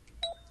unlock?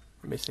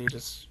 Let me see,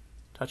 just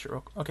touch it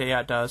real quick. Okay,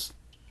 yeah, it does.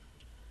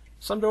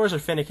 Some doors are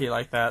finicky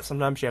like that.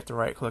 Sometimes you have to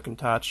right-click and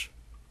touch.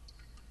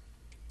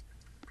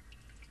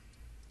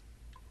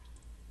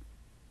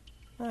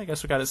 I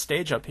guess we got a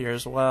stage up here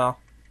as well.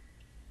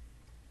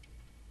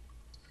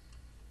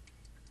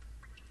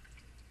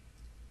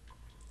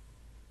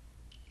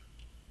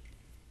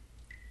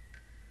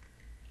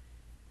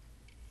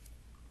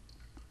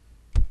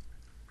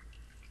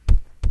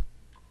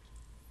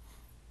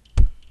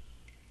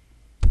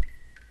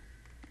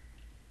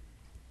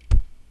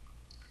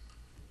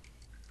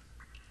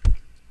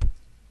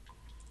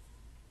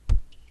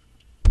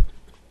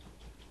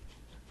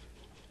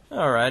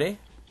 Alrighty.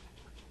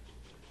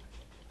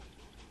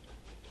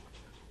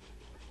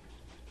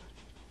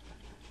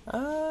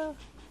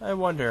 I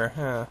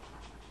wonder,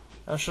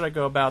 how should I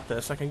go about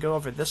this? I can go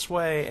over this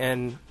way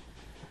and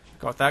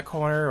go out that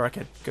corner, or I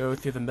could go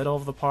through the middle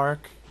of the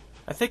park.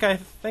 I think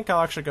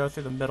I'll actually go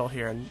through the middle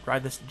here and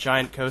ride this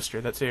giant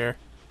coaster that's here.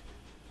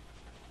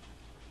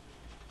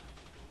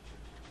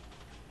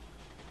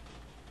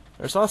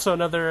 There's also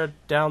another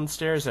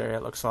downstairs area,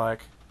 it looks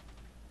like.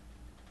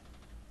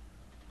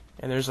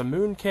 And there's a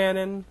moon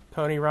cannon,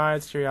 pony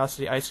rides,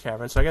 curiosity, ice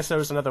cavern. So I guess there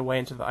was another way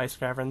into the ice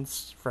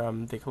caverns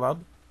from the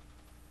club.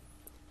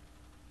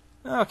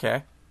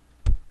 Okay.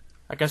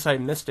 I guess I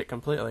missed it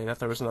completely, that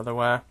there was another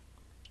way.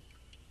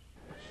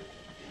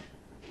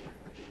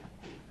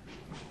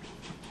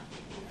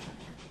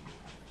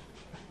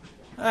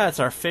 That's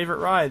our favorite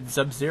ride,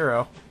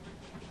 Sub-Zero.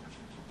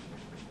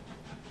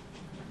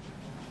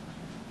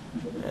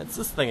 It's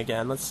this thing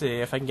again. Let's see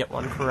if I can get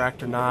one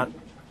correct or not.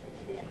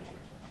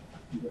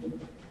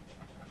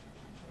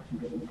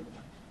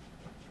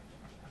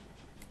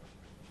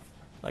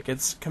 Like,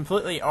 it's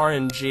completely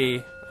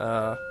RNG.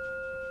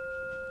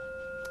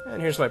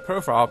 And here's my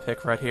profile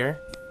pic right here.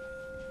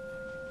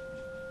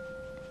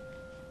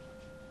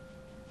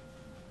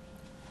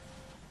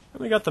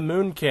 And we got the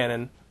moon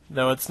cannon,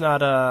 though it's not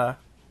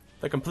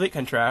the complete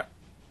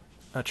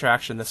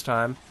attraction this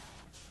time.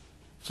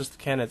 It's just the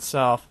cannon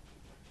itself.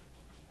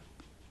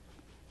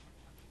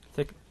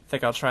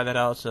 Think I'll try that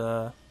out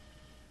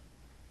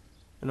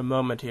in a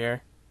moment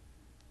here.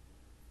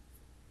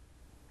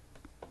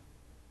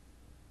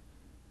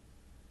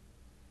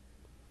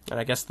 And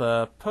I guess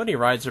the pony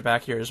rides are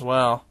back here as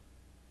well.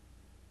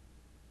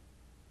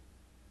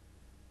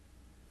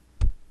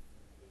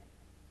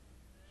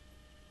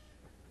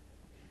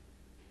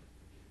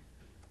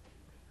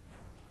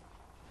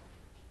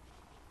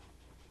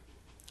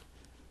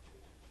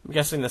 I'm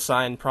guessing the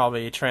sign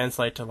probably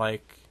translate to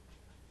like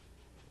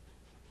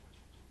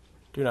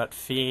do not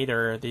feed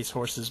or these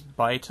horses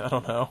bite, I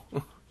don't know.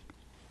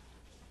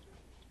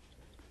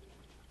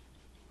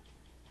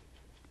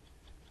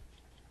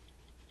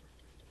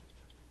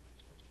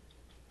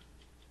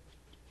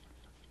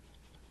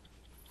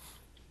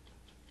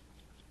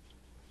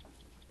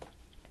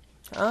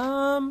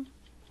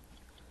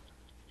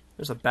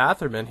 There's a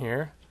bathroom in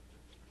here.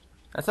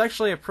 That's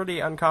actually a pretty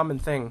uncommon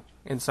thing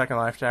in Second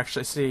Life to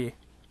actually see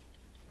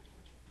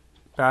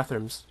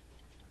bathrooms.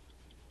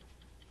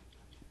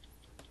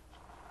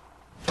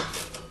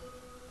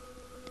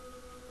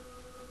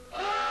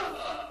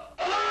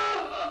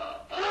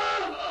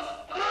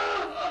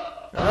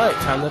 Alright,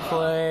 time to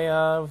play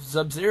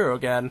Sub-Zero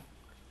again.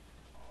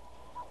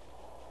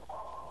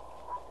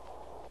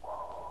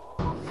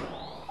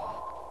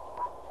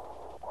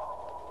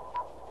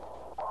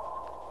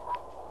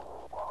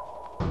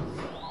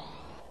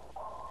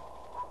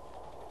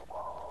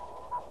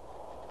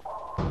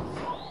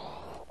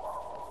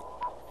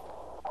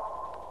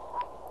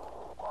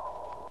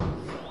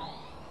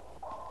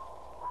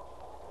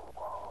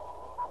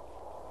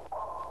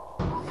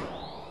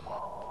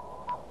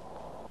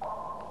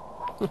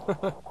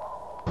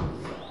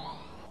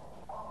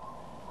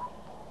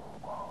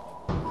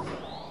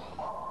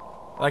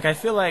 Like, I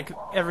feel like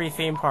every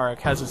theme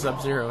park has a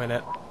Sub-Zero in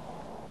it.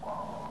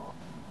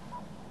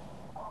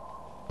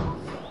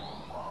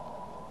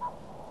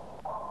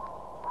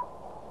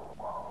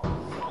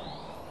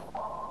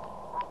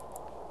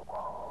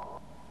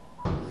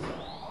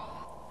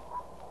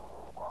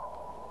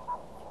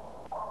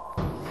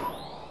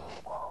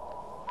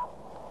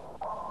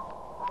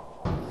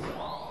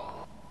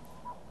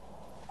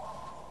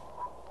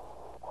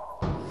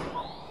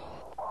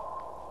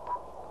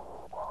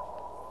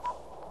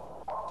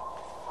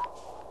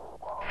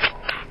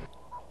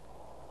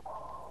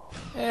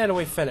 And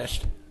we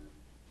finished.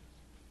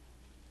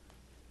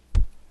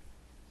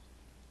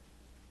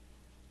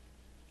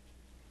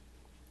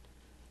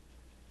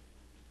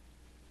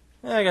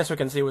 I guess we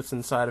can see what's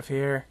inside of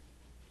here.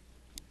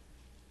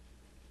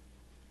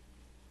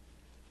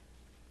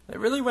 They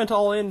really went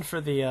all in for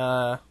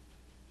the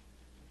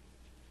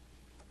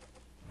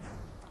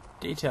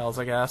details,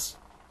 I guess.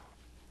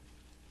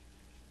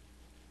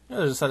 Oh,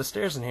 there's a set of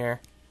stairs in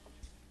here.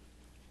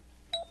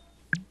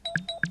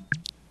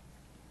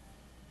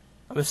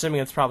 I'm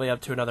assuming it's probably up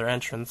to another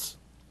entrance.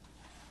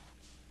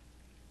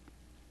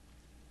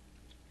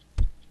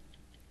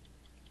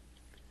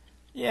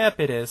 Yep,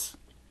 it is.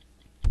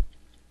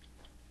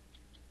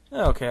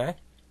 Okay.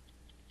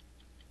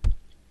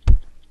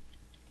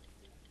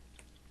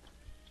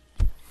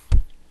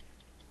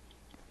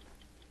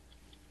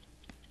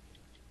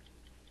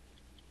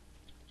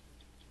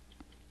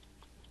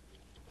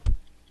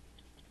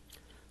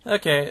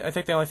 Okay, I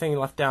think the only thing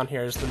left down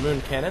here is the moon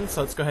cannon,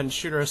 so let's go ahead and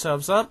shoot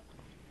ourselves up.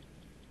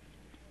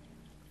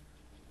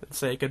 Let's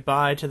say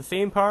goodbye to the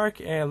theme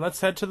park, and let's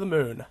head to the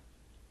moon.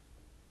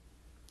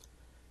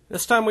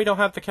 This time we don't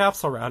have the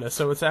capsule around us,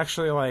 so it's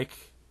actually like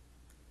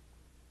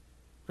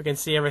we can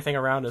see everything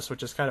around us,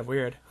 which is kind of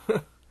weird.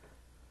 But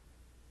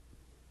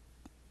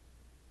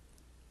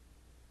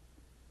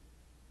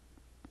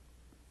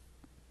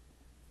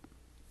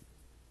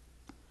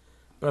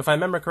if I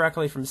remember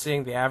correctly from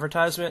seeing the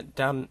advertisement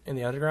down in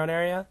the underground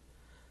area,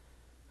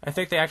 I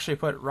think they actually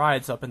put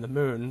rides up in the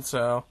moon,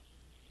 so...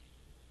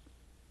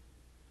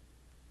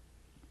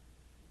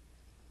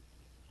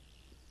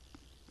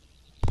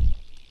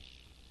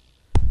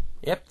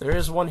 Yep, there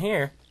is one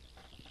here.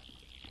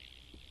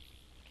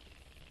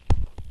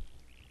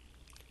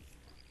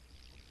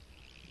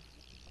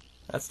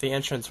 That's the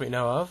entrance we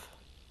know of.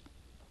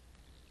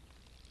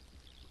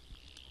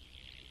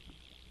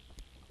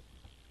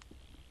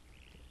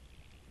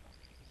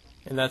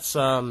 And that's,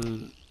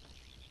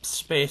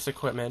 space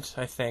equipment,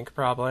 I think,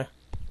 probably.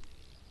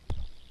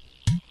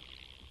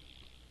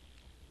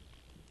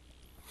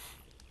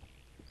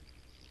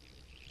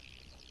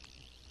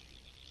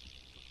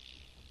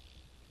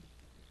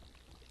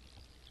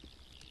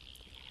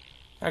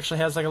 Actually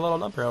has like a little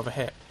number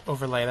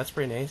overlay, that's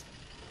pretty nice.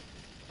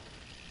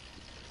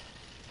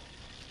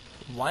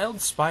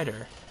 Wild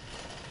spider.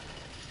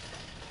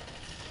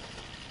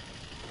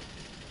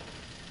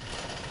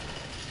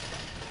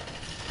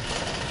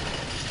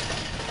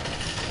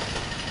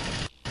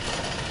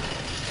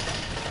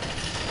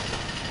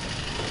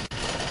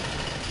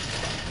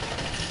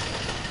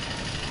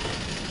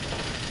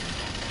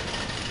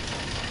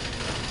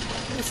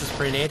 This is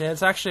pretty neat, and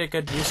it's actually a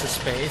good use of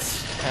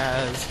space,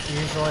 as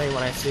usually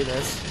when I see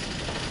this,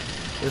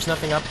 there's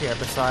nothing up here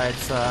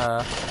besides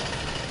the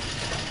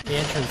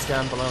entrance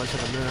down below into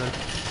the moon.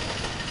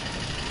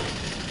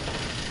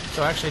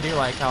 So I actually do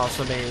like how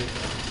somebody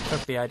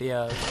took the idea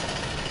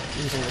of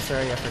using this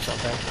area for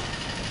something.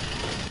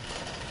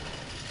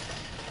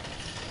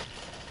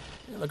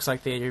 It looks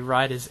like the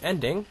ride is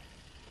ending.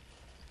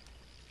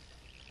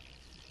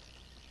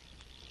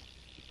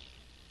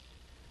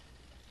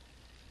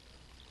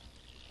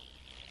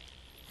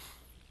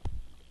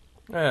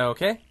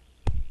 Okay.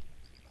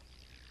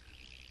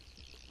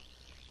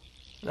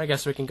 I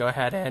guess we can go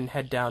ahead and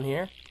head down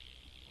here.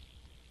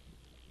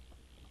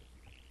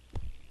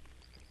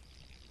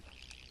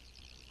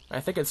 I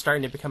think it's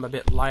starting to become a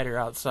bit lighter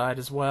outside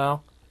as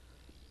well.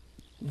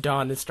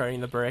 Dawn is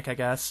starting to break, I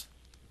guess.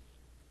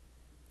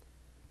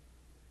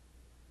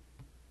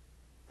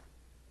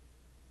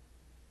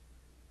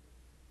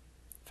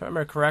 If I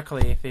remember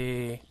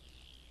correctly,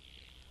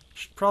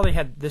 should probably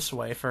head this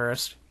way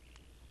first.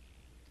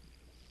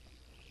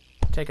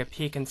 Take a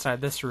peek inside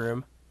this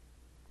room.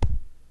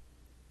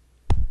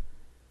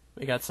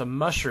 We got some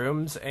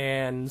mushrooms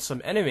and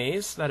some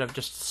enemies that have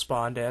just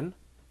spawned in.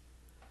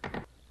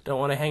 Don't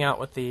want to hang out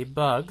with the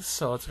bugs,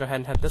 so let's go ahead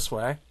and head this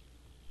way.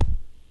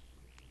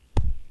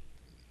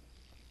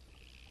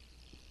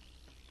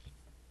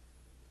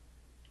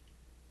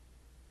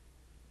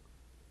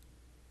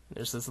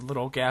 There's this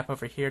little gap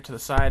over here to the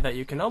side that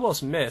you can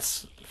almost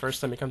miss the first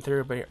time you come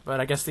through,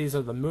 but I guess these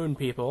are the moon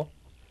people.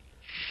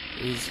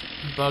 These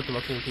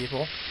bug-looking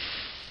people.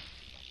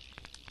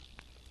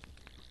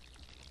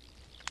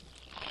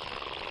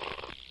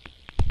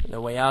 And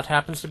the way out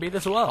happens to be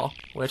this well,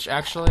 which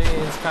actually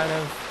is kind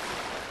of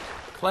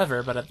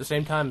clever, but at the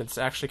same time it's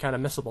actually kind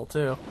of missable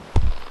too.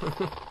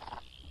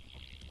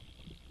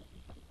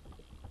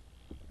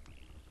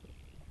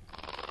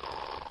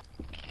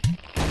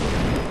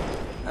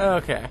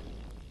 Okay.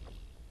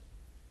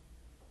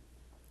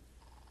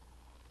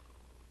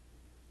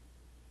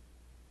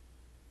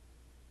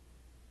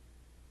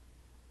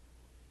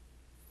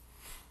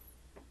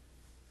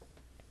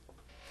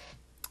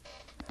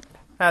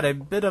 Had a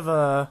bit of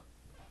a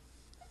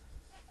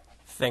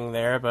thing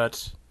there,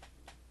 but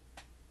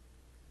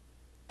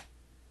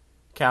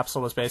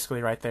capsule was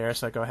basically right there,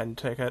 so I go ahead and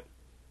take it.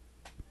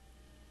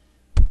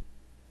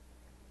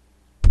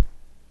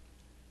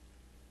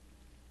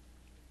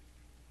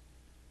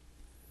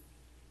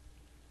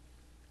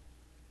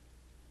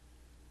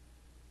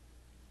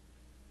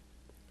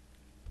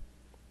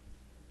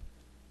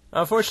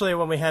 Unfortunately,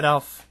 when we head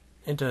off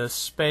into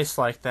space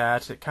like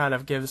that, it kind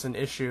of gives an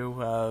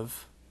issue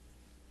of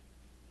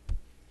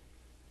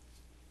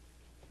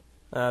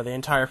the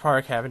entire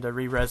park having to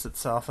re-res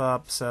itself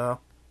up, so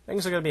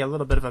things are going to be a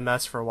little bit of a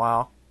mess for a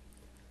while.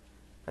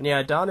 And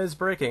yeah, dawn is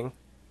breaking.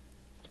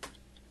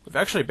 We've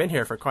actually been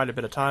here for quite a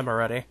bit of time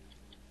already.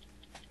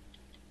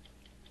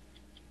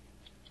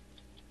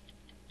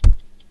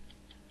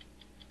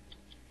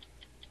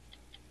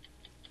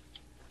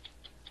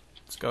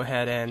 Let's go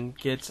ahead and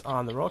get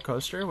on the roller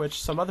coaster,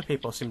 which some other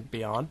people seem to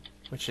be on,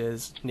 which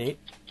is neat.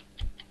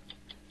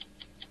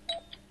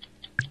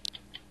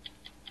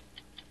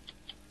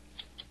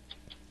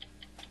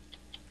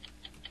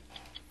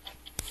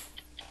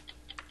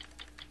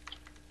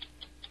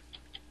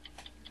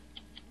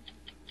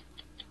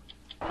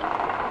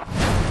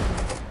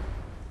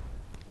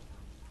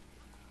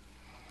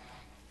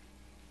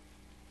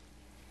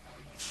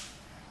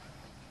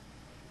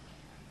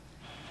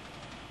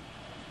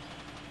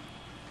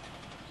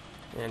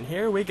 And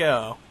here we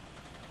go.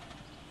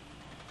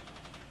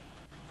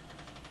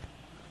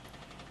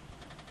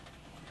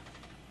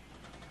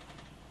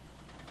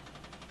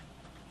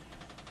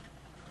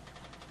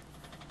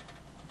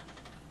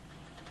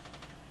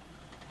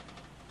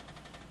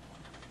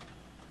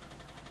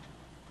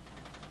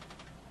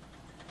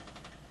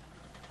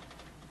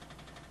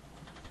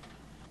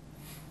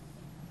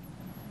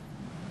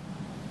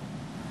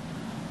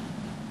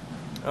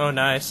 Oh,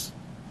 nice.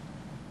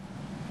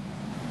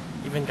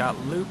 Even got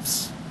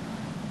loops.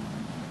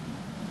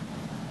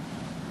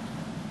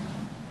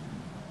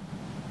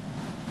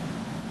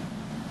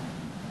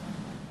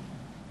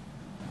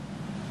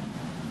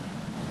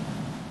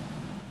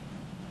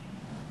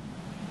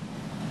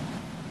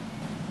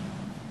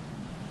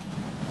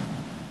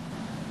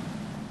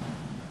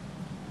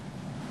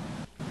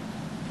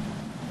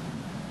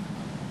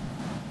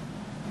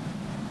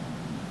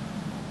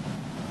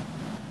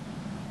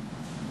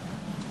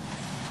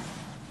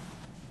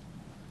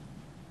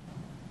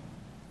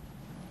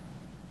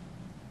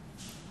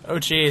 Oh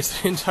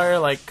geez, the entire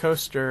like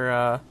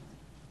coaster,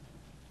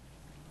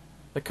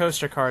 the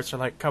coaster carts are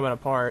like coming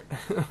apart.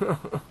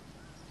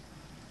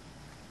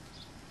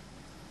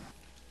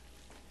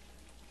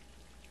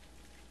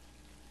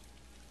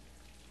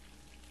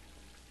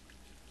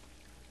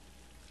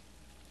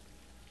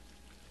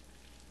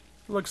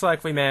 Looks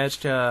like we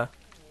managed to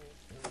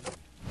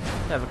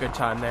have a good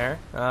time there.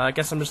 I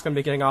guess I'm just gonna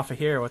be getting off of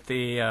here with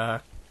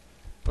the,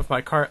 with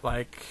my cart,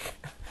 like,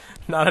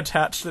 not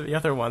attached to the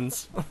other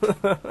ones.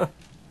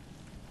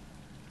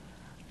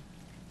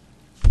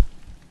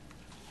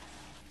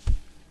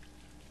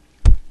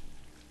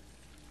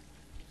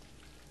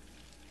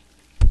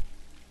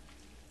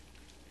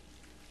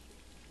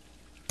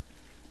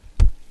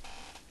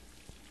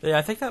 Yeah,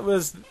 I think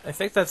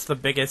that's the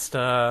biggest,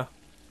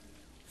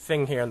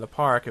 thing here in the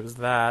park. It was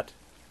that.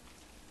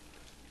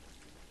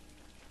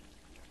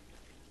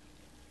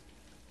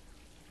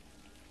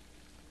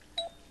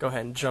 Go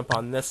ahead and jump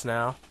on this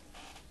now.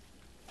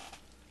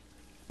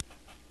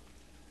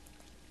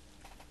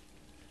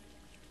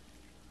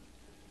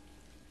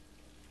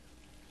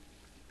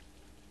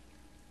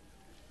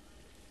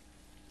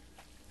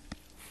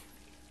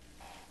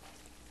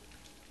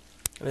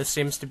 This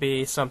seems to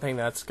be something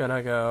that's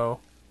gonna go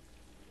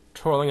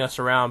twirling us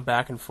around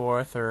back and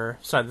forth or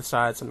side to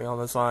side, something along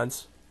those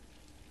lines.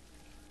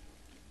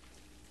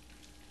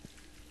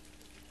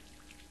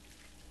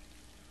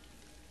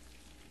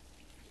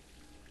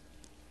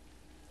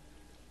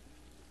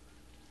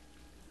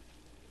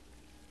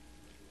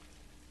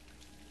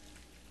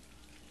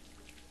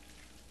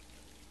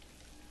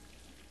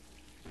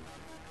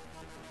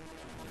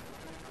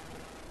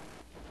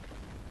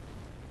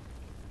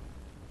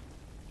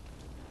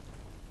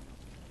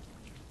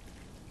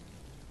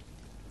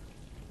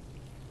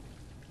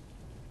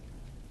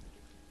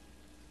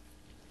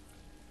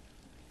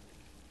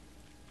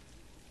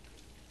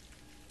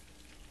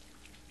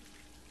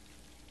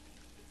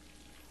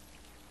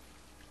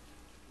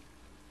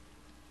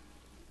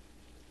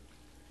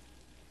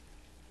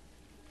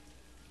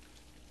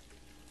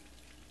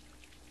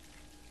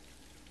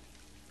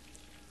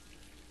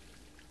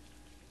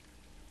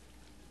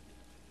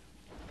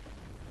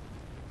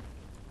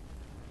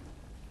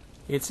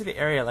 You can see the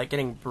area like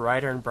getting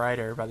brighter and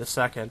brighter by the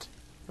second,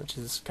 which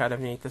is kind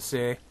of neat to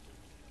see.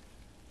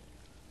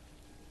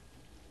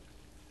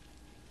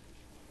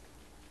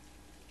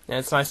 And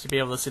it's nice to be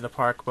able to see the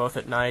park both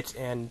at night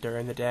and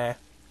during the day.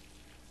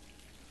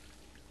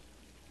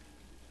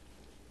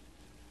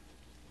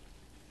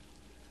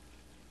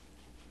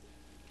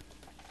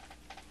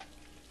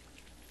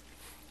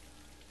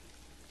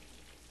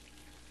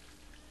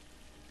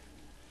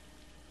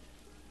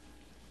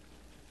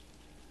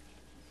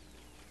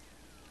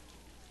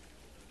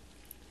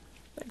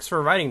 Thanks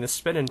for writing the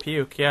spin and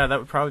puke. Yeah, that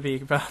would probably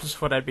be about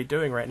what I'd be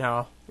doing right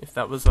now if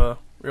that was a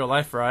real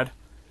life ride.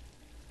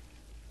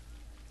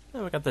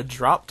 Oh, we got the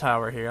drop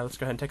tower here. Let's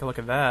go ahead and take a look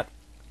at that.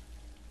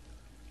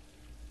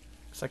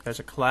 Looks like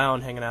there's a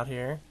clown hanging out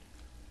here.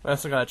 We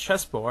also got a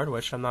chessboard,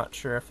 which I'm not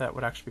sure if that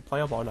would actually be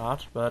playable or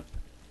not, but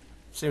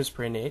seems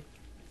pretty neat.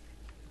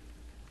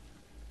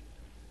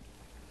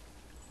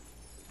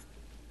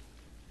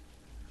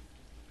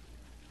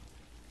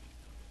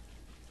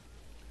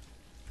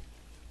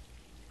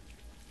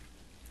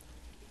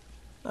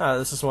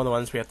 This is one of the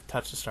ones we have to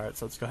touch to start,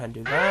 so let's go ahead and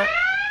do that.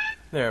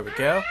 There we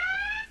go.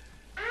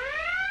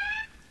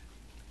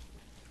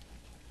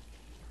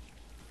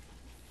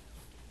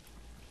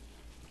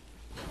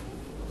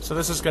 So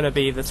this is going to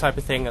be the type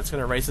of thing that's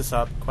going to raise us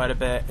up quite a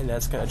bit, and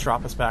that's going to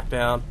drop us back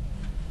down.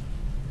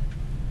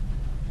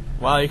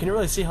 Wow, you can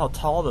really see how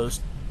tall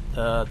those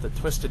the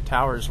twisted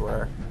towers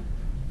were.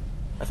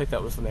 I think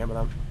that was the name of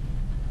them.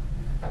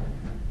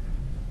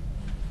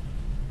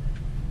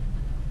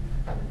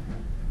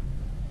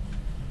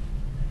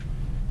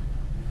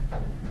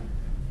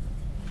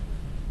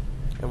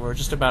 And we're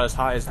just about as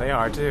high as they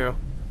are, too.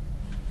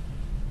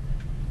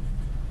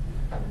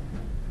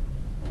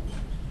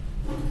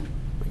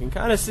 We can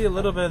kind of see a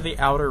little bit of the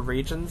outer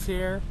regions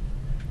here.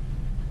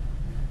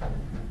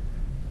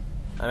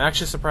 I'm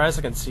actually surprised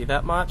I can see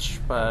that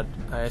much, but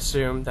I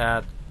assume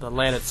that the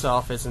land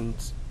itself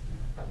isn't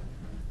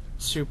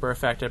super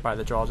affected by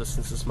the draw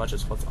distance as much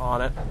as what's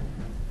on it.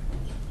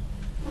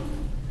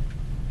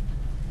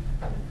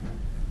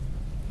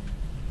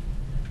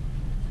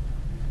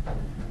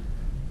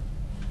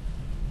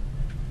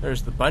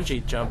 There's the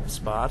bungee jump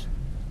spot.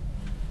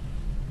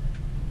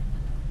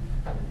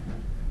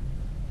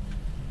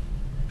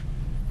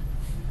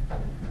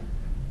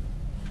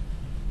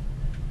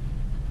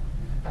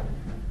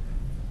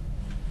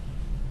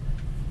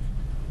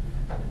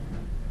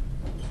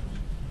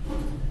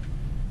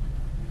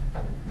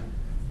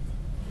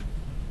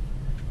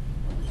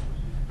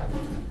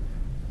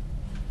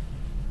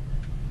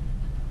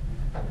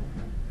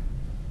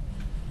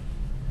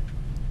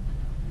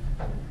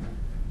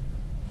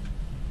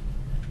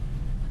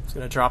 It's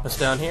gonna drop us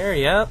down here,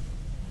 yep.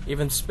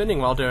 Even spinning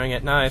while doing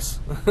it, nice.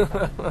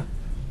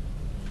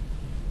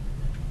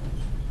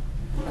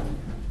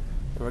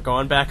 We're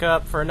going back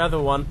up for another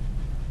one.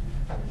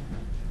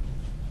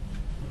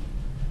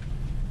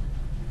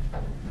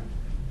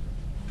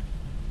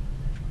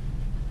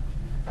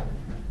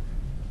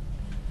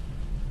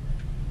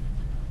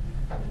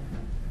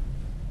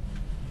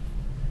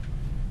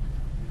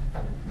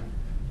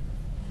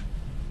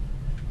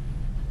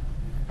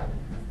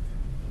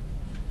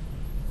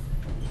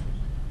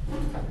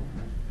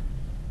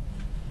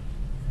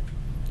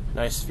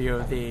 Nice view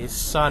of the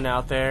sun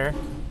out there,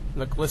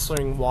 and the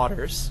glistening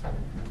waters.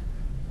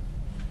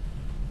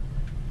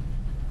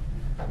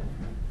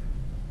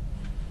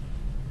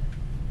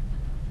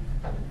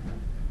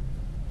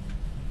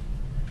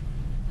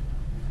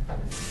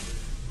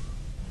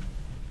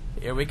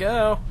 Here we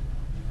go.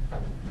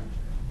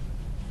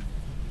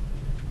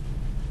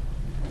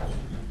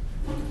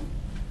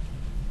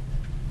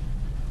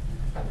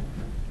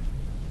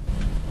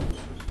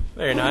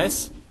 Very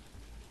nice.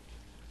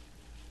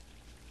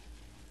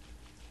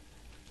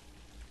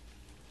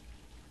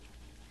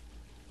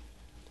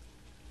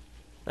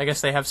 I guess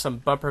they have some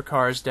bumper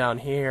cars down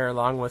here,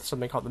 along with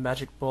something called the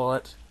Magic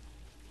Bullet.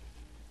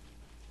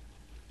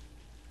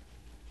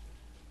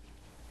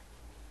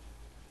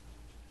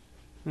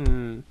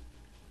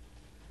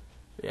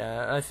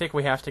 Yeah, I think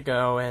we have to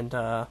go and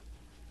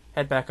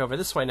head back over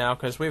this way now,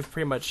 because we've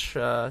pretty much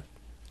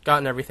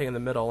gotten everything in the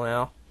middle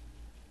now.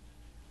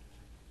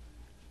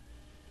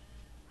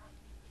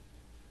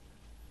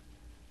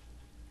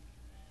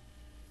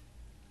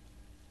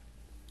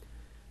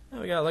 Oh,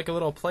 we got like a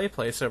little play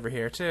place over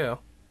here, too.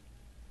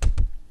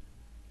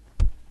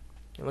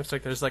 It looks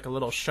like there's like a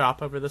little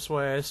shop over this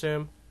way, I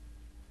assume.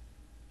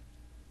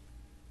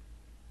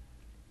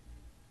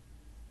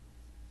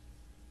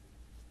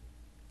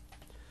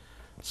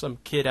 Some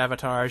kid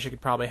avatars you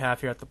could probably have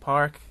here at the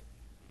park.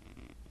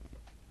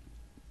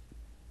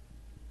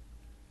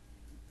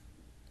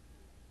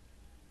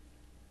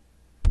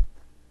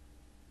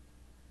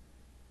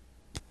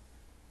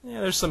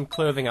 Yeah, there's some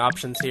clothing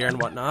options here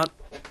and whatnot.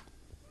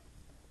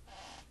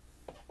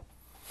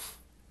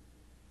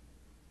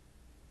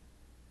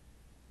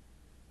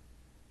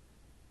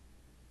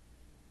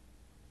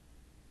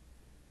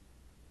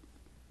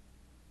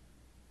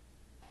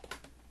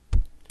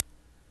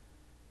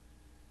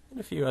 And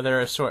a few other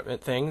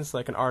assortment things,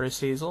 like an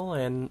artist easel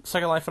and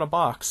Second Life in a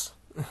box.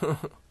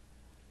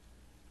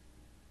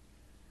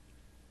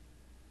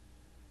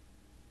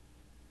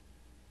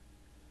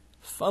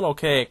 Funnel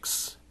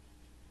cakes.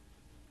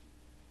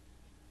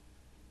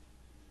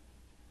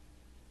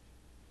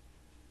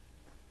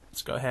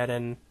 Let's go ahead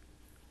and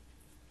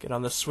get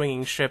on the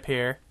swinging ship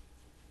here.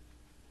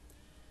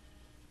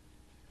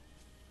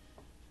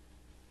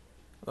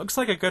 Looks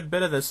like a good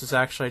bit of this is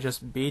actually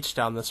just beach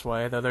down this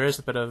way, though there is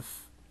a bit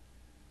of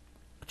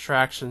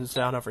attractions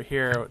down over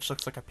here, which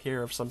looks like a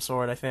pier of some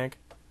sort, I think.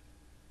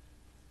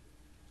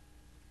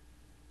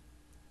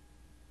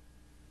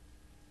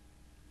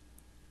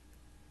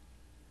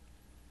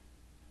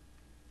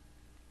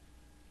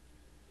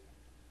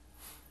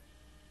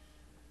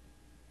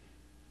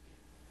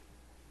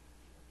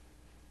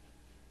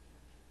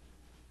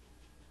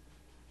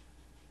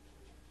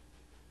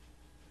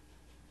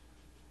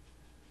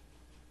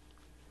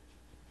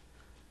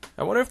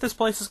 I wonder if this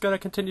place is going to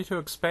continue to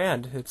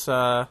expand. It's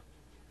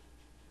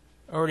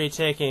already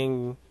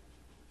taking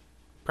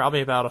probably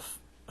about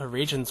a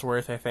region's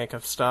worth, I think,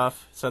 of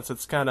stuff, since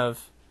it's kind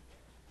of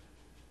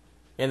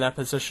in that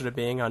position of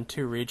being on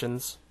 2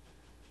 regions.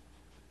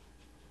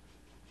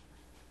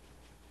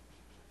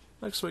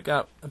 Looks like we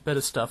got a bit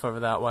of stuff over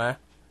that way.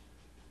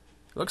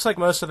 Looks like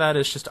most of that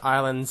is just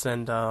islands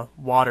and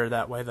water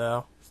that way,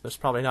 though. So there's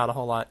probably not a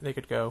whole lot they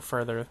could go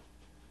further.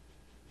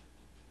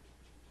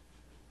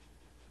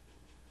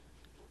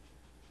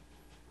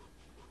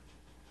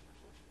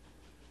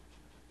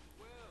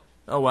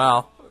 Oh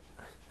wow.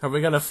 Are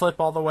we gonna flip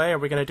all the way? Are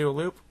we gonna do a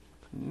loop?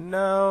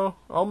 No.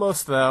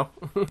 Almost, though.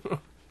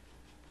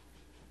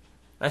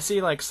 I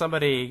see, like,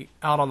 somebody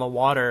out on the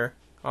water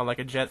on, like,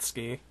 a jet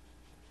ski.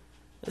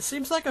 It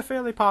seems like a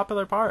fairly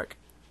popular park.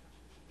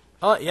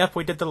 Oh, yep,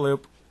 we did the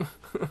loop.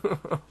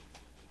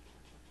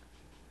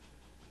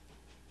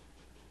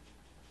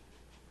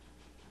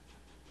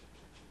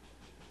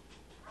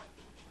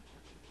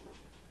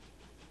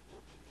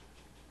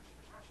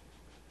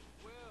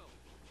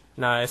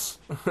 Nice.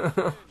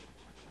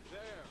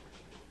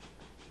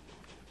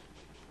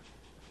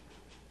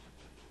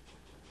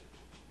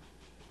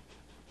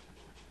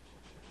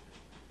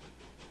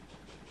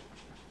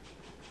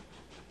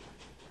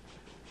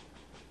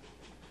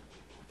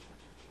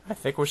 I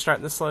think we're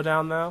starting to slow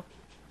down, though.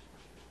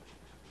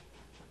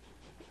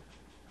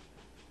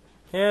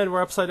 And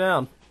we're upside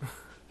down.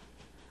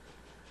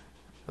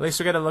 At least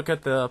we get to look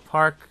at the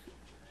park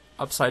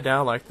upside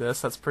down like this.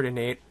 That's pretty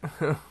neat.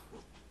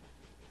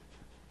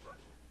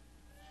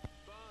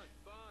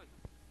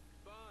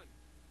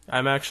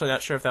 I'm actually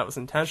not sure if that was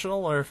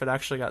intentional or if it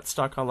actually got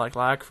stuck on like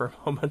lag for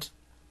a moment.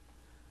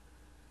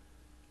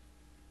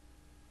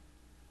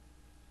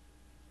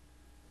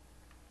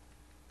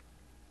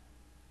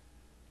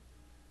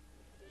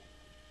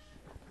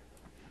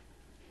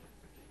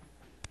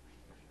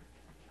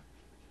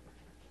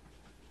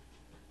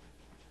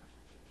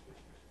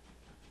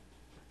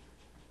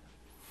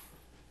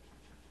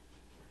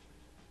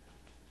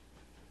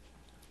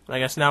 I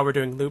guess now we're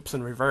doing loops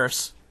in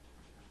reverse.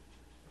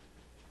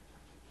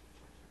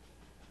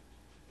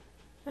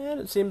 And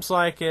it seems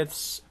like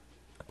it's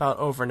about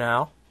over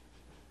now.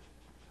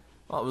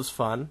 Well, it was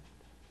fun.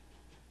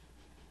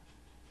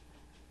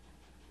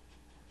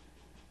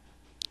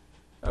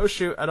 Oh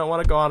shoot, I don't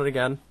want to go on it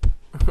again.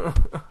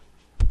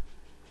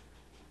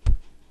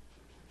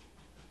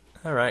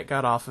 Alright,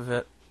 got off of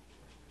it.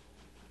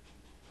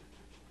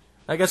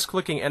 I guess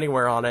clicking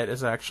anywhere on it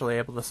is actually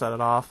able to set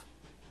it off.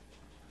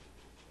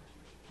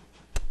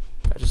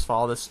 I just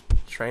follow this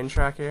train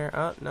track here.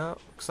 Oh, no.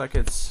 Looks like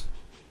it's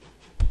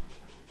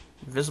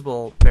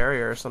visible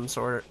barrier of some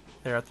sort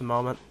there at the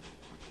moment.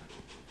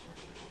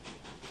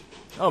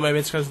 Oh, maybe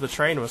it's because the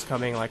train was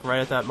coming, like, right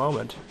at that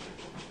moment.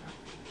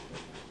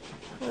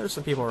 There's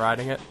some people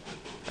riding it.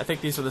 I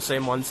think these are the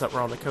same ones that were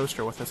on the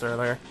coaster with us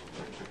earlier.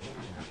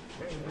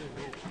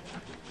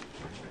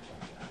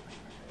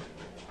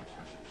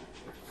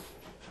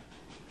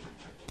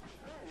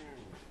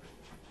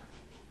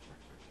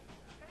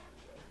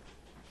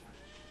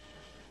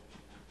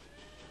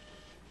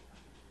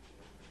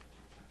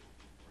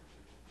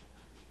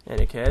 In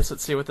any case,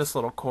 let's see what this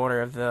little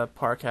corner of the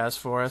park has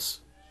for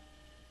us.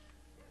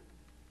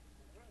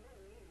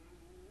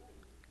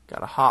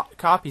 Got a hot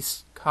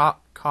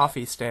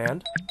coffee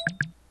stand.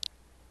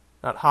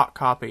 Not hot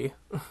copy.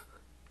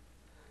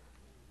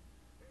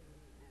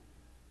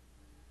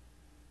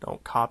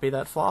 Don't copy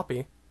that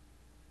floppy.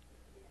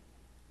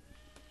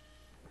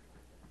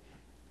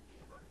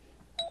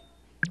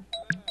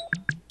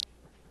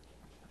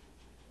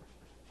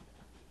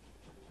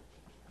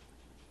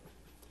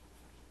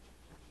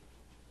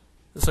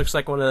 This looks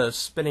like one of those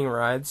spinning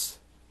rides.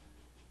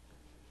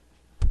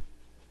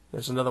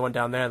 There's another one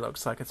down there that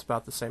looks like it's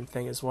about the same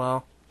thing as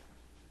well.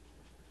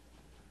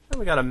 And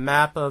we got a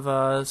map of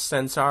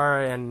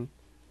Sansara and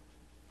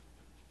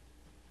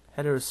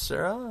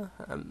Hedosura.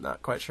 I'm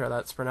not quite sure how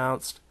that's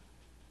pronounced.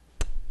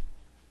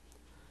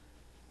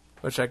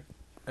 Which I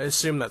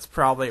assume that's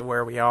probably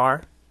where we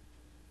are.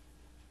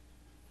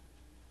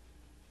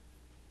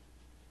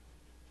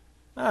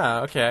 Ah,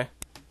 okay.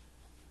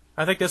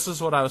 I think this is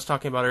what I was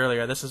talking about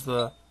earlier. This is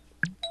the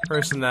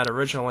person that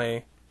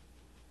originally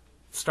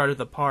started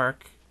the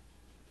park,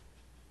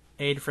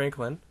 Abe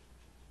Franklin.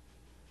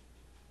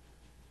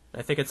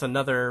 I think it's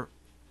another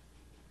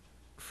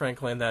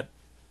Franklin that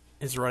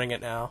is running it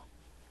now.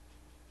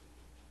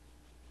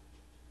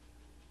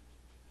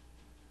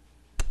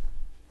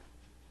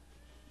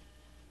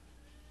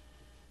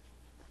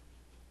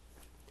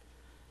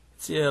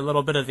 See a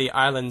little bit of the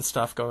island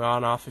stuff going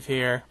on off of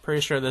here.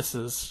 Pretty sure this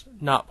is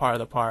not part of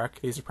the park.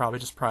 These are probably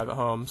just private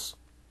homes.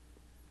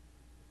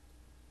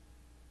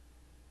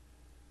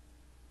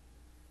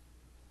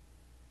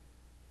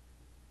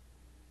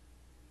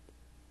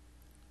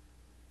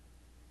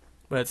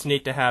 But it's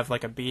neat to have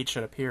like a beach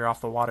and a pier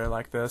off the water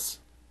like this.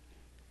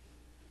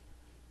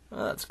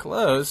 Well, that's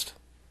closed.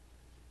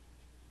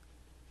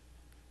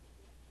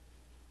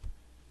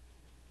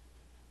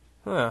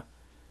 Huh.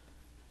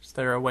 Is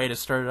there a way to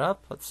start it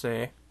up? Let's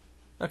see.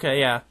 Okay,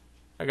 yeah.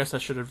 I guess I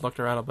should have looked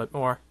around a bit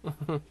more.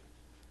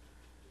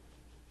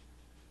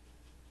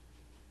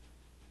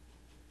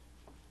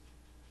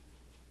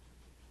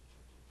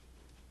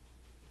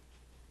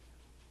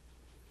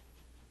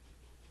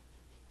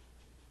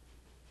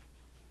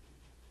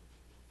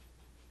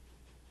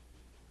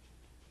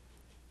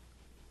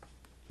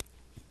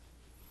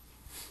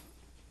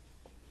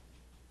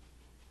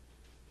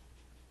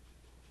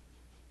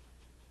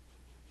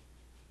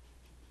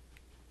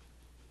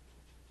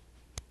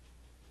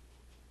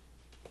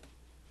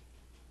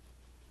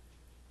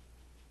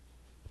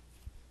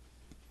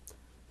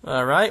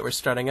 Alright, we're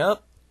starting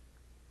up.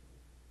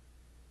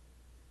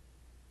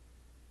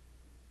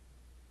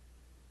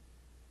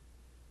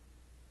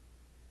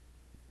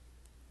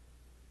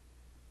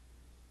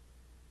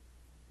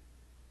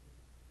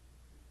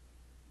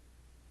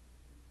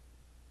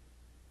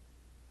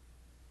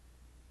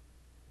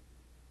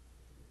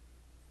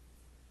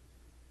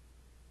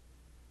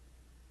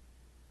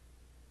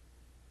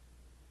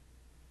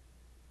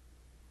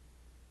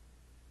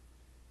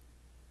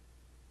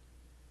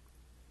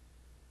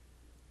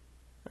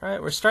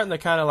 Alright, we're starting to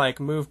kind of like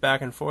move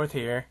back and forth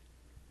here.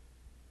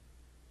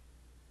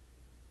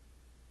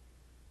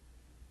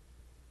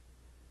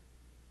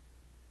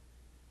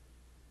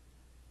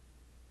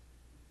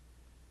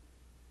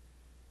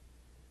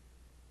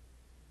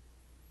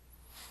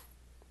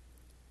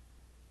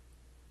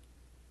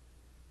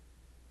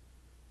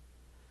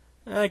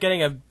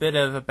 Getting a bit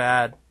of a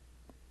bad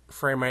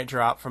frame rate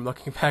drop from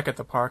looking back at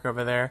the park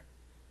over there.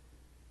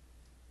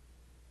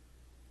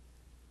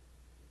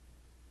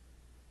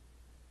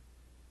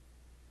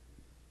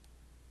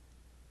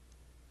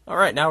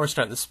 Alright, now we're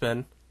starting to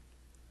spin.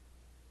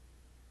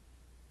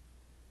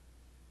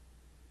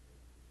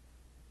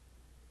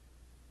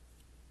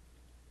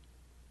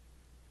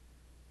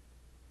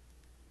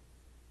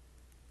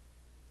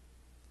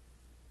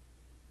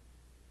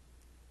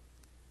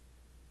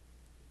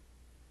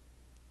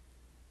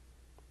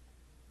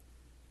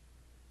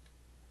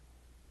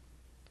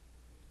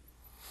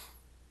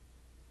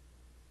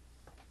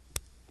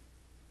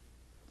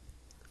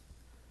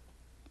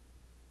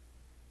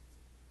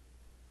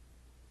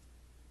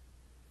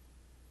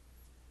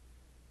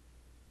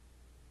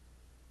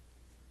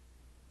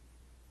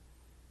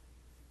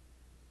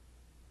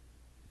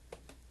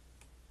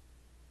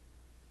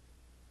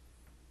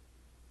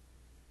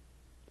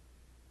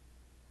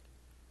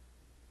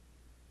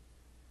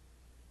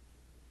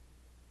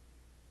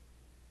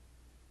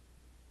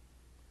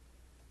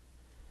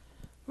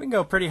 We can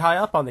go pretty high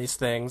up on these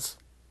things.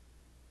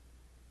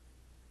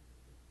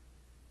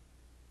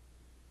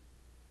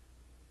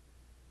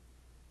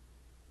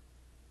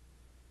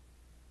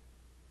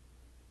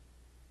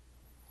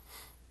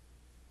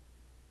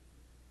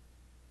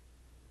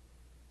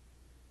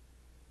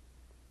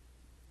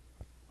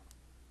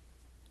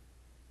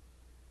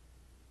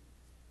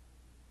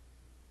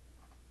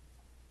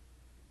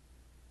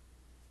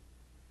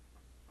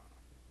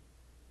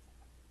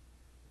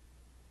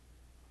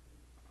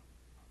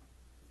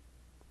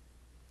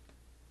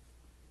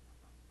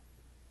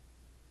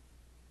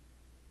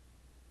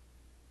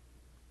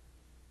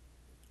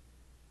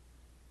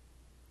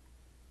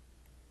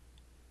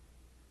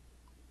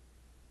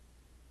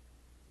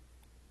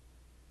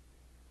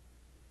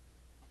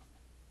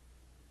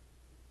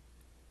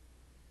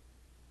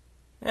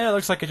 And it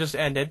looks like it just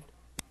ended.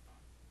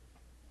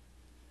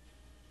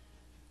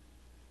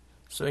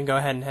 So we can go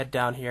ahead and head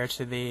down here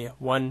to the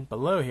one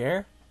below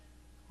here,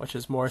 which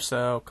is more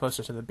so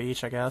closer to the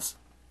beach, I guess.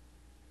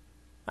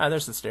 Ah,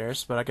 there's the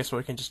stairs, but I guess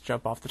we can just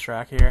jump off the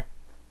track here.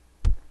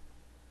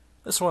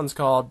 This one's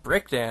called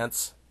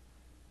Breakdance.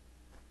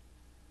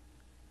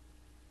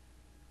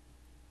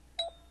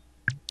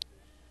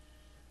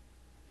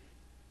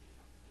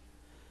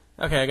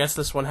 Okay, I guess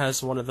this one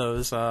has one of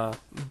those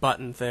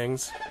button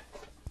things.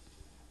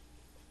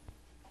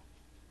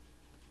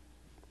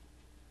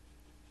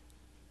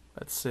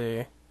 Let's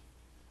see.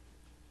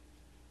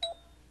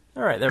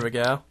 Alright, there we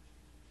go.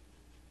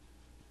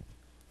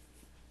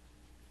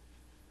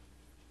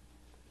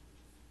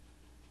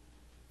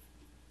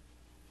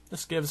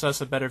 This gives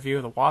us a better view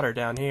of the water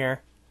down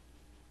here.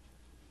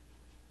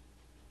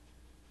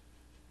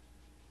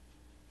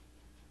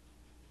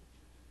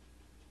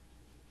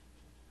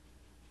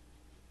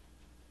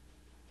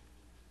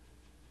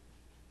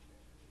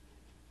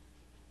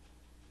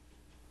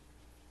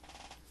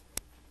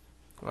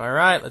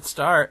 Alright, let's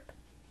start.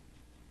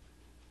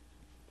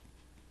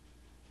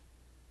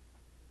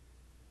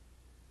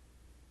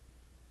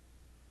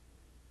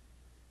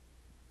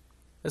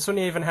 This one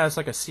even has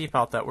like a seep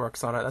out that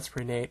works on it. That's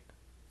pretty neat.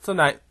 It's a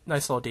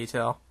nice little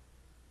detail.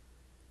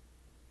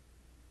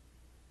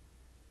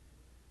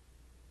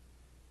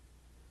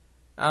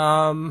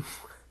 Wow.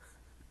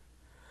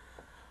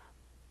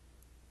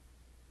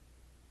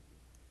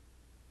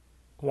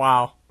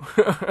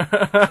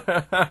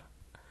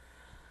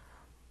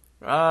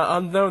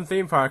 Unknown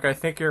theme park, I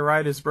think your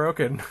ride is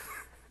broken.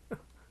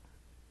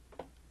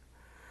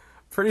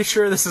 Pretty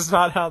sure this is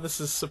not how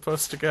this is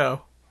supposed to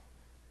go.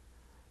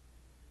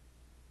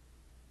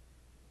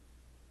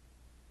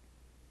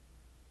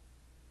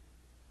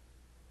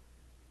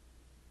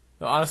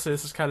 Though honestly,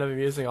 this is kind of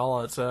amusing all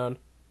on its own.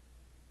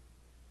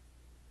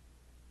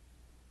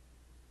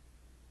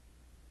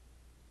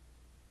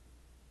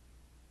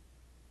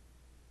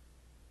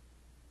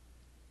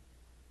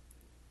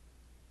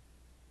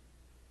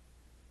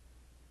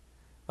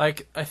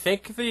 Like, I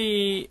think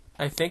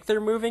they're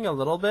moving a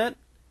little bit,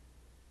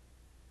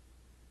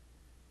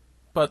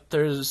 but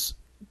there's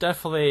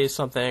definitely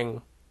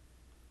something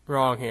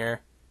wrong here.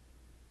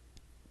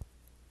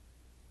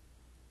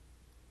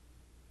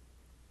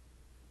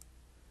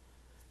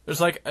 There's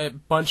like a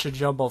bunch of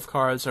jumbled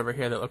cars over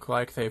here that look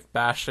like they've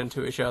bashed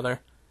into each other.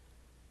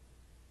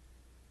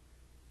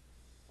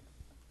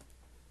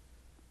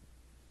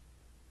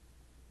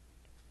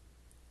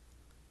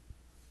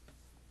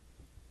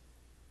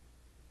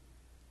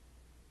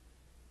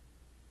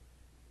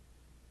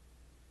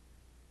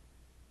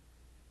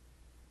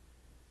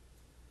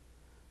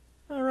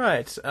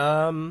 Alright,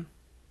 I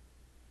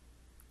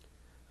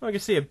can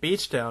see a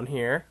beach down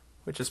here,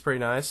 which is pretty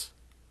nice.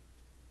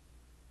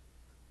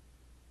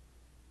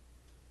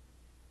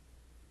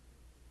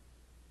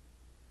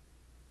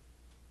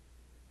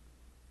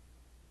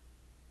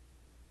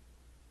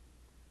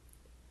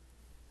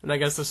 And I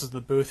guess this is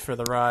the booth for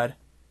the ride.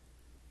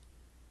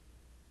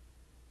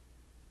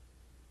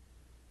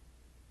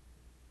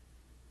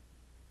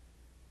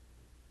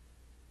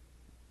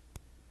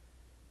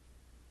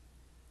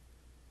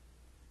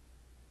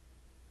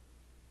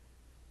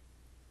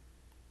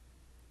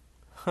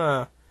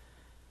 Huh.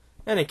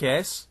 Any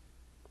case.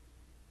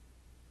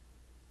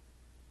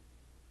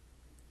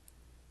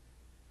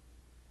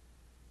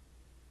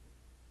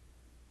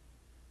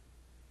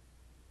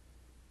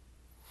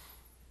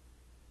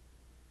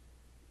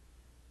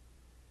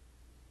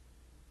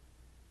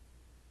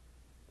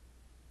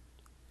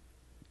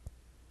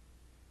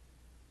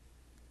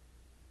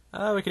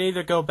 We can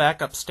either go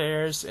back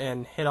upstairs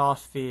and hit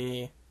off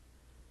the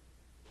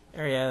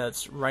area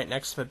that's right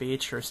next to the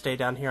beach, or stay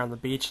down here on the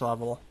beach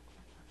level.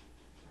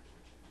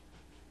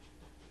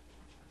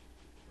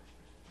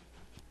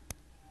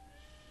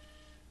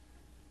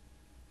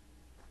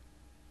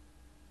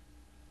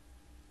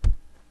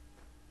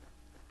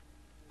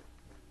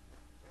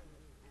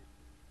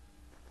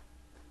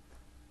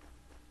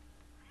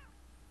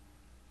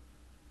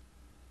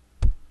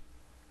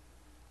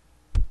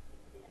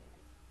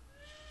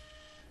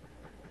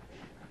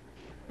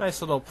 Nice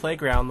little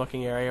playground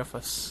looking area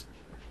with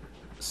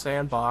a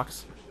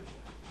sandbox.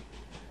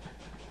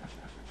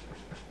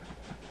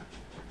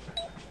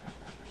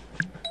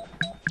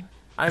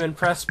 I'm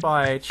impressed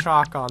by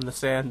chalk on the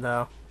sand,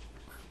 though.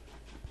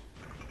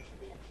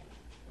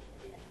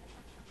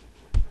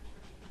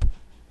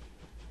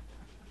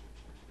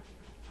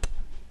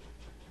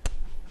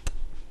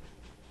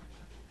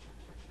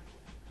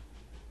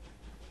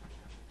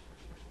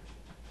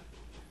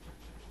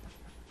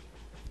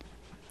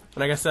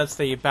 And I guess that's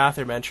the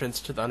bathroom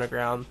entrance to the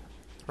underground,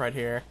 right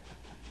here.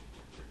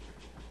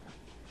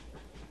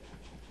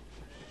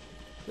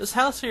 This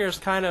house here is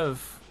kind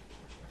of...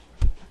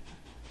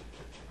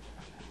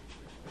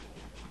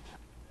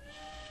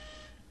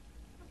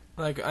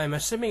 like, I'm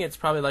assuming it's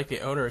probably like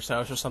the owner's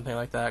house or something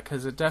like that,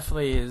 because it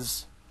definitely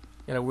is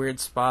in a weird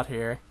spot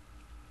here.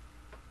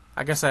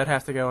 I guess I'd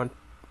have to go and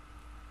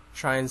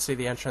try and see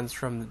the entrance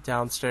from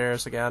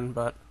downstairs again,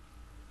 but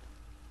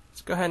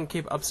let's go ahead and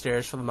keep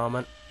upstairs for the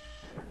moment.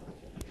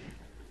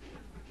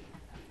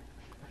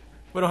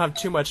 We don't have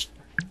too much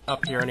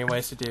up here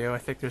anyways to do. I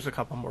think there's a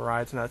couple more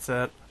rides and that's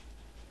it.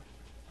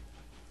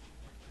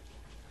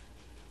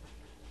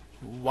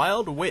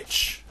 Wild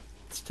Witch.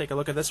 Let's take a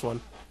look at this one.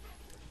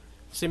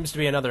 Seems to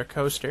be another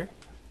coaster.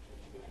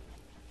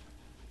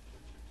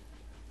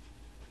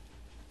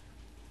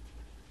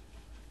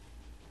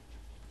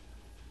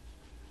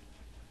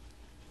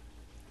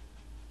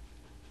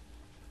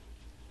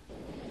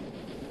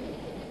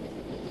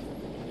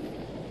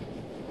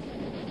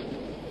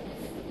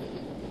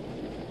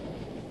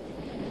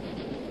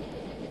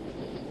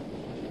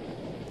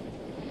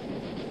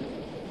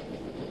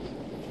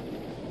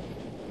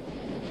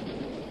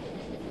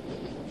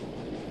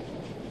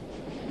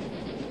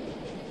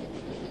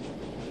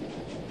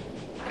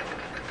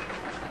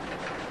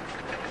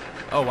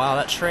 Oh wow,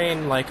 that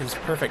train, like, is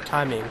perfect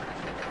timing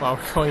while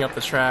we're going up the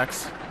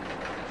tracks.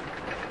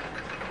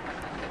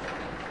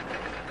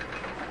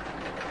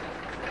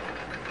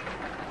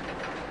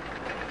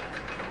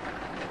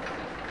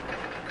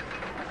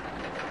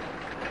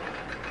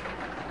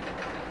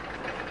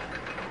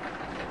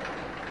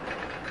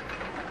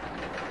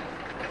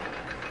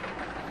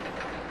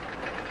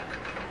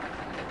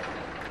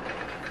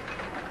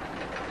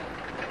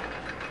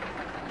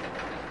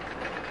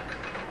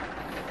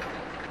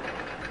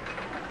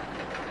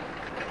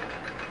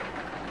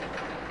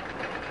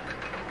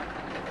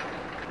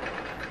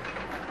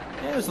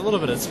 Yeah, there's a little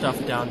bit of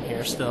stuff down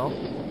here still.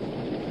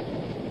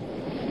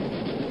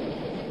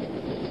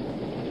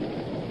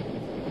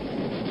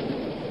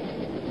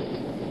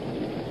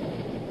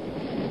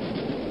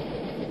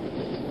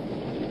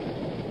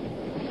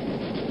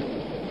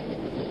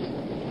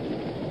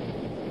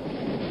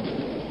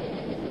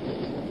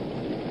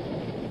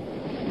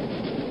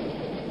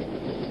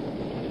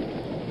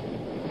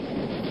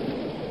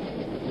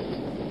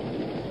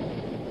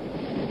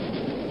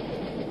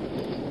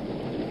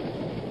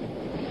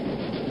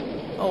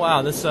 Oh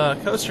wow, this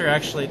coaster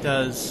actually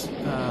does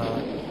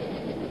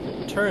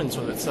turns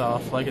with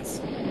itself, like it's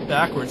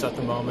backwards at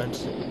the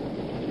moment.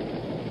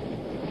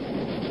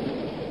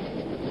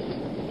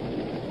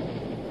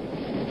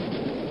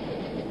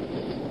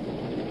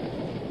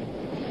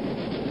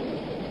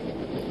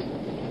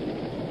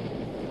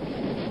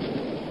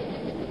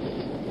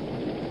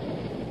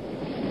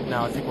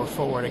 Now I think we're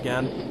forward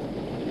again.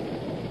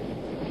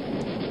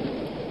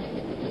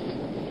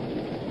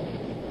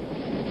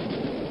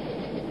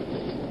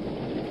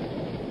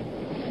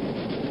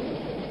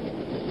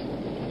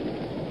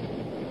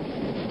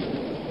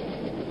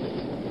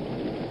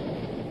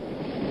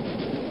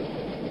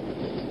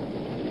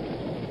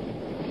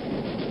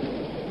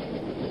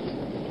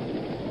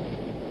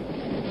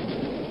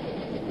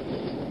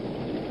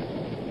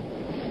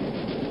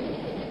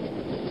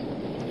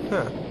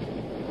 Huh.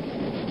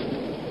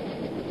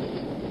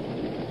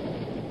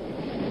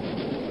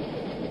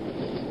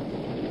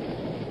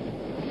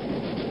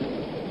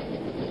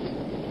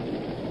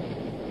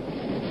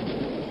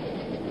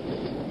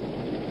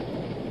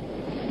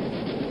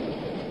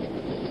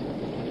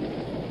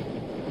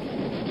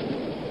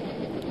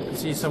 I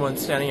see someone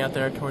standing out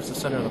there towards the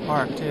center of the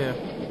park, too.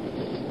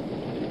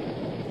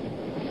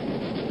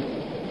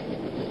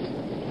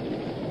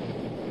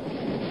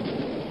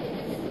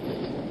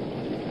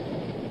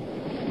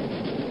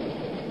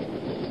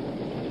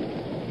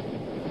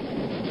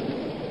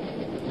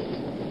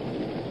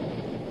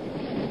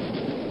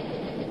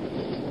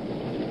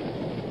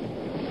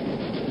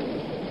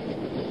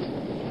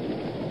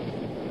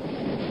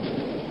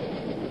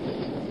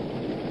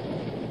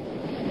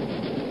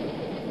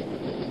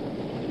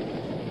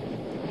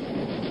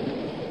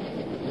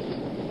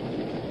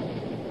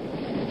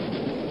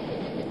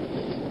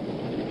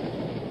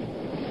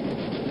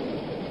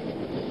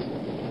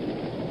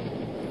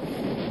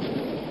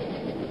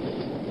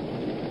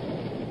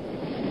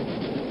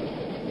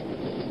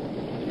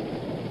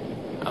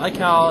 I like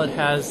how it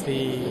has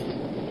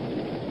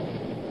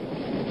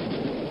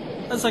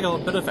like a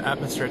bit of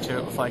atmosphere to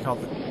it with like all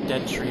the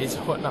dead trees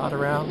and whatnot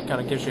around. Kind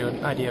of gives you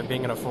an idea of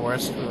being in a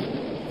forest with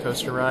a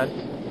coaster ride.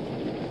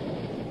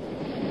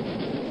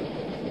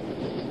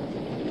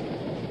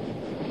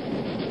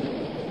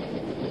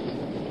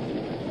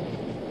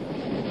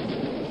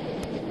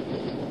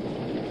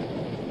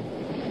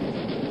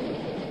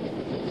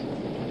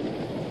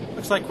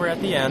 like we're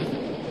at the end.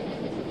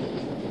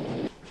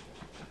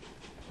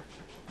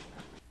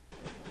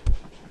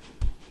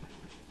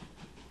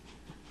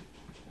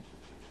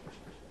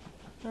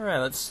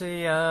 Alright, let's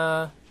see,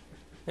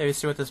 maybe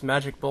see what this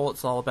magic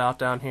bullet's all about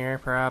down here,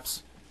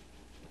 perhaps.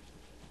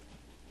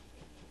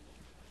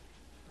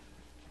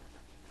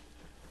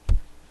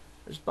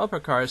 There's bumper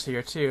cars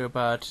here too,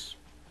 but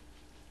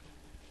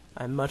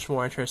I'm much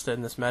more interested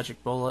in this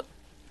magic bullet.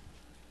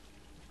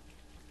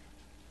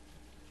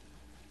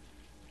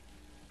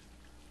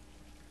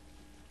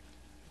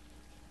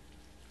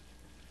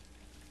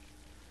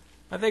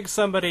 I think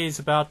somebody's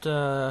about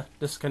to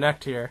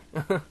disconnect here.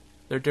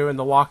 They're doing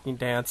the walking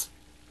dance.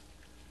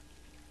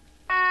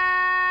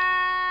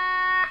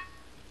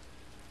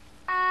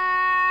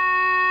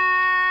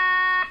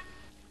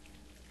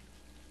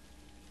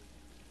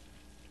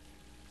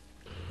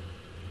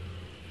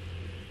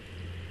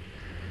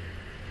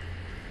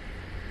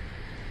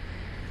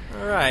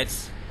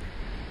 Alright.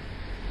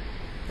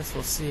 Guess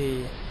we'll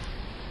see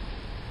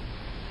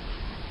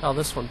how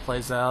this one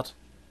plays out.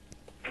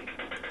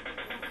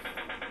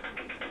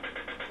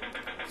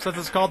 So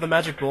this is called the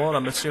magic bullet.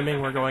 I'm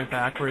assuming we're going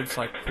backwards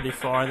like pretty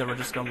far, and then we're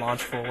just gonna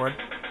launch forward.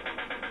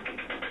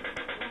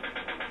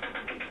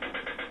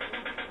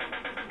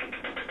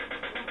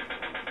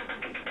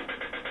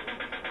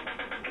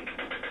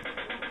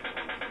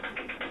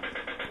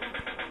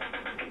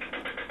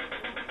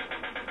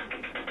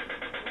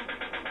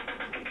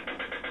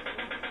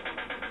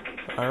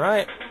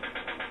 Alright.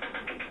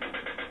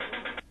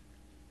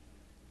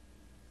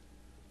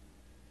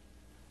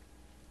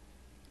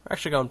 We're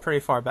actually going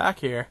pretty far back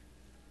here.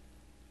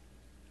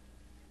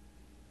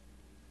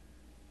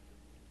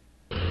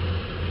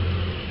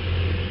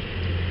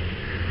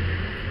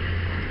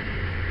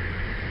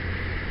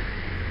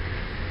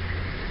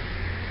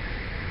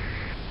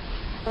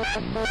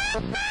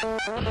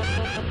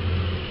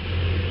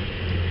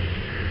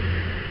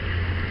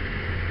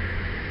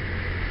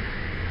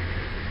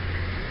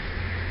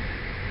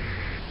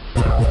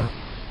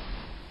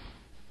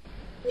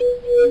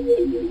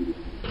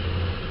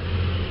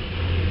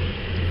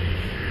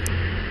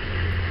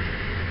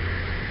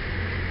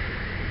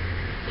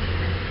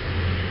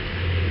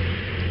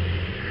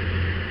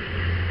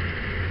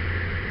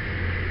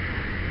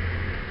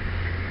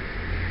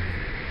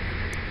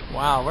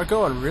 Wow, we're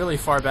going really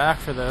far back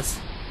for this.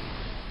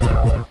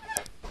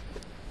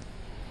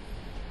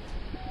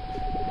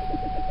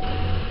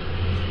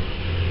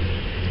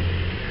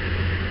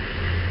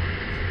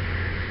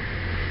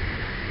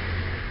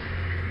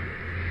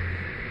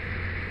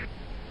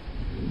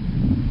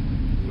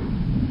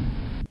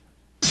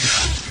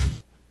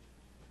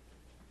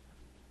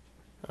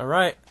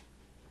 Alright.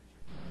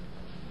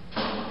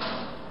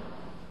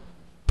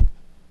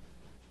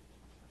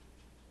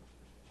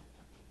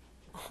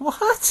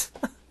 What?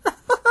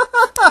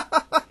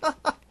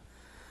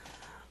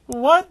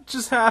 What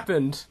just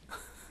happened?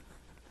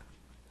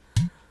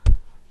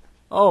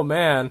 Oh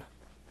man.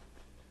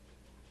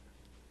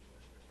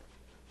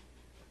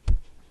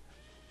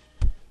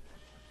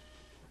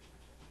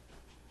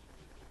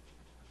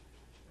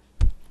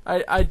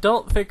 I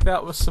don't think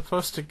that was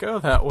supposed to go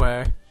that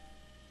way.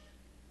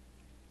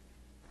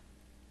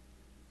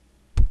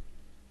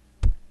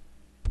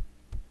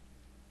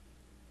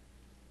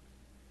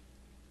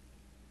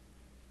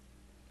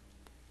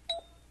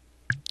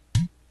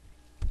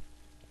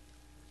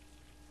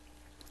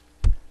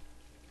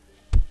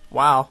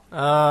 Wow.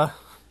 I'm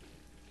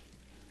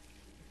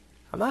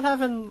not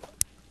having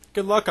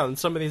good luck on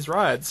some of these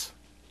rides.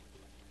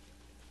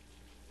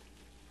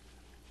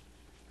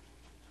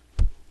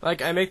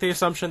 Like, I make the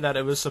assumption that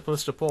it was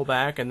supposed to pull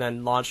back and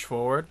then launch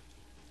forward.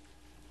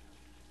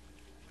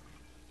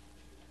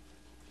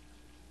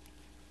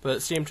 But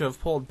it seemed to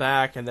have pulled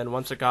back, and then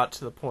once it got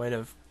to the point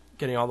of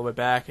getting all the way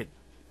back, it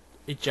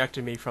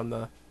ejected me from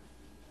the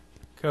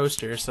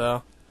coaster,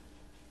 so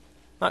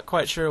not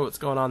quite sure what's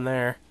going on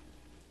there.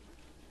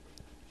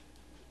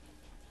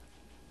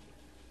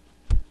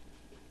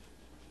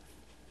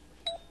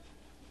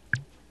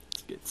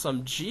 Let's get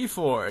some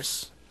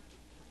G-force.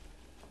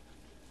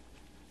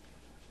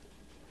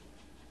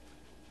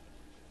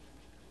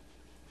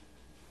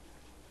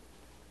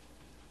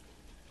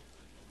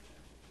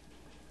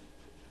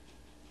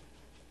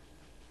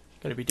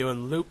 Gonna be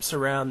doing loops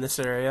around this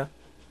area.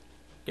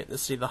 Getting to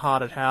see the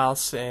haunted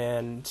house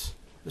and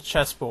the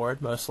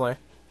chessboard, mostly.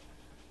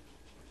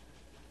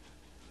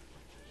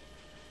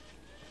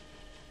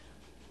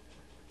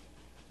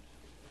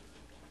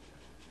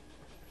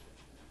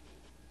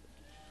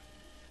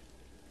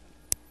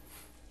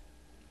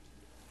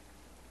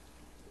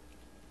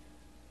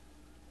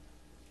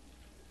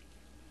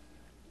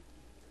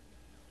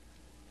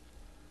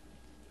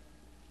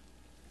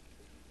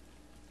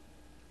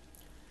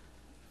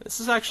 This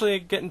is actually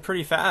getting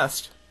pretty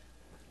fast.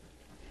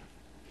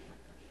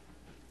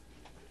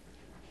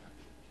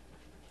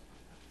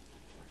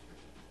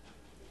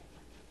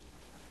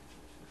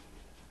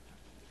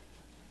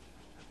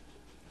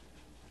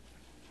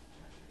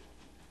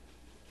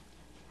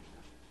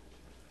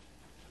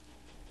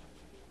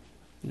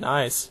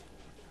 Nice.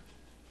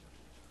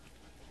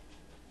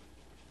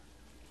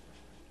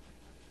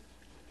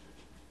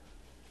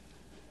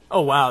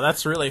 Oh wow,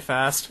 that's really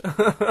fast.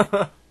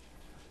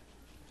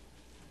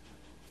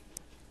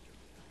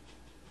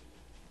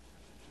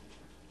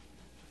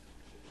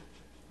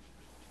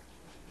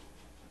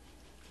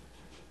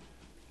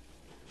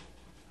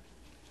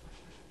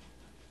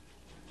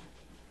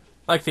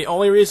 Like, the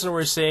only reason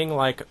we're seeing,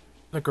 like,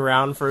 the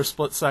ground for a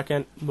split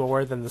second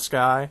more than the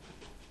sky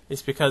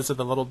is because of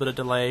the little bit of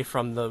delay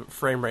from the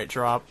frame rate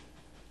drop.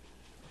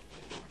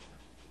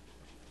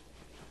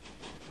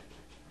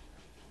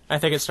 I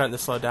think it's starting to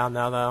slow down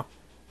now, though.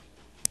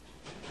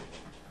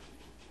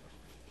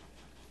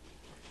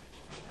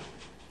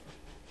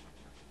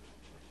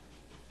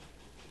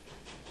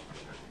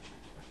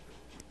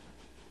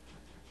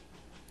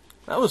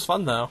 That was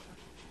fun, though.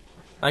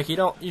 Like, you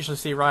don't usually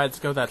see rides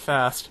go that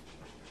fast.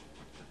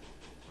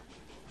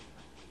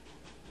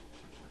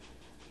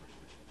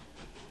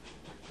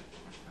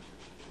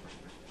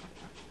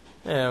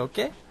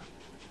 Okay.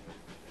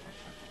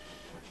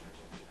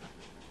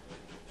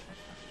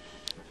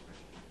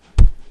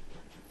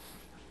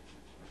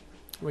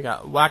 We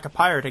got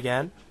Whack-A-Pirate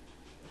again.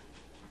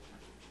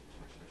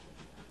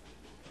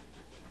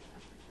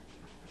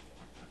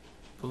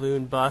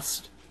 Balloon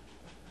bust.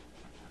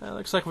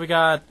 Looks like we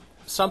got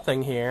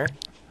something here.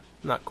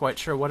 Not quite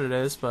sure what it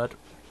is, but...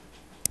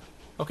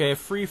 Okay, a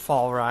free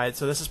fall ride,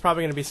 so this is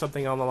probably going to be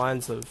something on the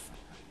lines of...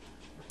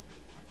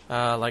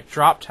 like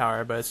Drop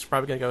Tower, but it's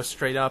probably going to go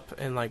straight up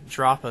and, like,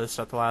 drop us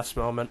at the last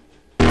moment.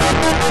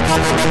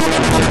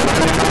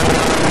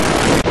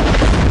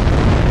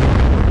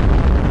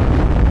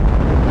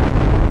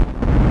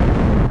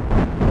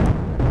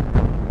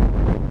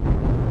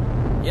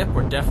 Yep,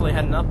 we're definitely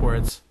heading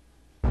upwards.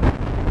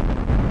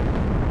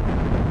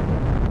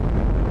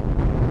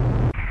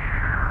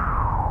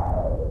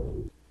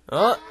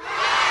 Oh!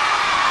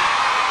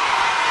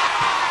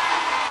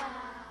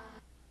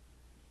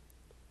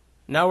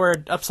 Now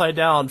we're upside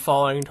down,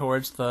 falling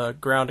towards the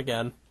ground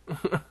again.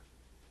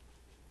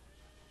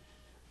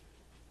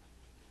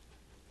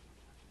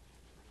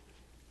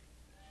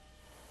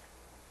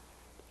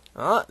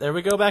 Ah, there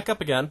we go back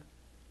up again.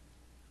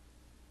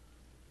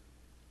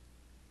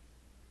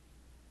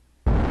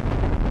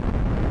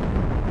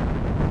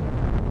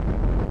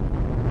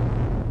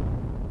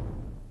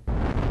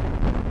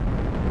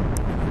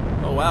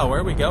 Oh wow, where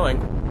are we going?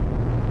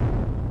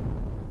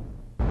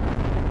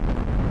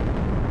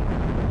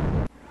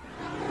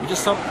 We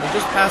just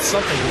passed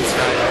something in the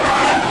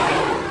sky.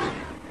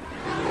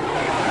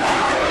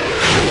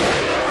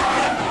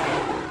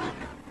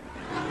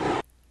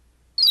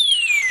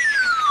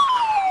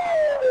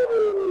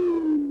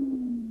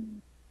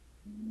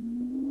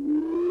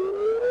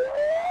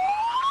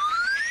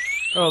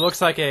 Oh, it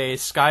looks like a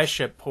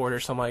skyship port or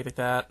something like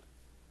that.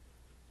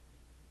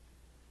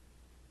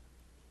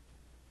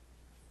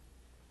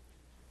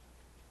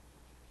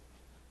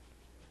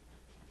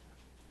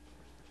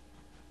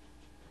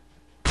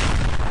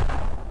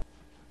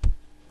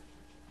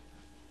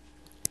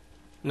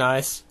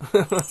 Nice.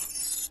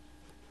 That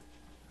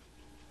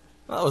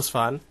was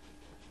fun.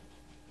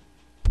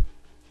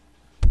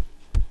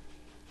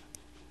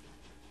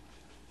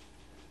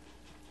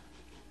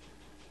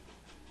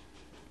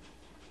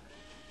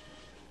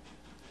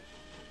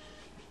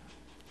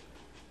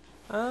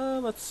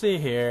 Let's see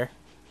here.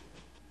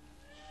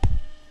 I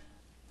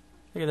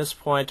think at this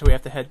point we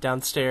have to head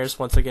downstairs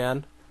once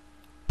again.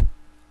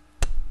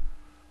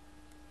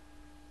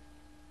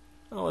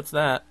 Oh, what's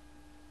that?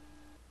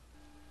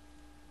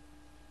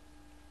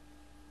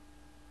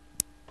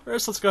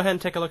 First, let's go ahead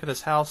and take a look at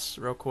this house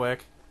real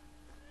quick,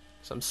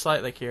 because I'm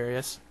slightly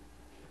curious.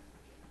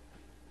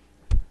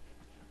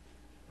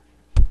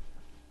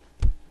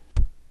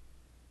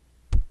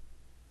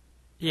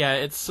 Yeah,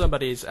 it's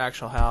somebody's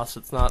actual house.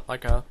 It's not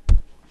like a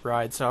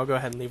ride, so I'll go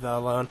ahead and leave that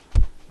alone.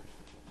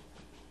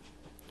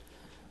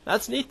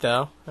 That's neat,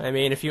 though. I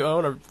mean, if you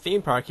own a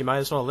theme park, you might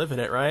as well live in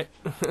it, right?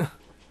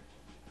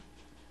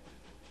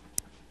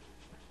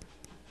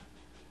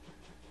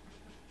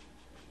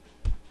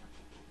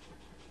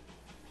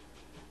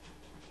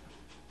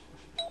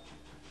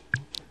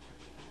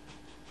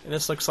 And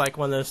this looks like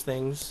one of those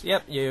things.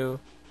 Yep, you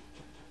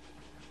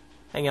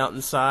hang out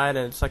inside,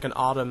 and it's like an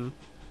autumn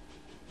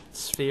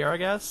sphere, I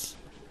guess.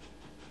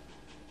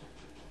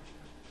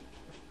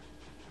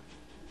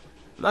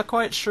 I'm not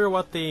quite sure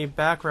what the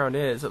background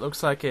is. It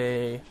looks like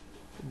a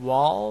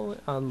wall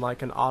on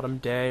like an autumn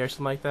day or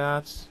something like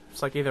that.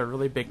 It's like either a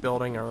really big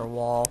building or a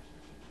wall.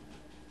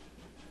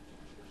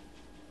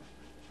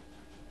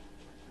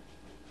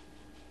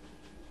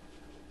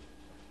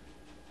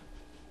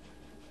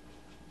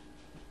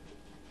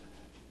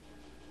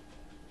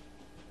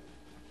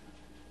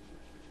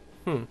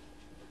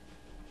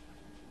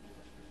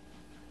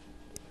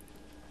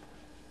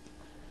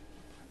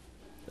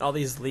 All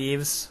these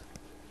leaves.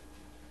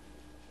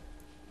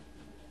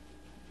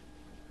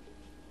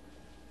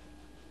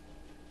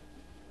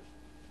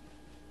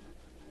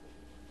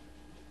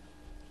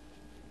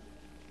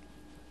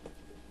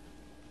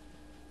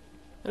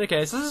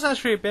 Okay, so this has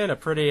actually been a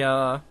pretty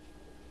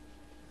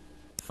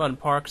fun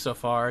park so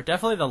far.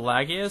 Definitely the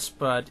laggiest,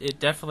 but it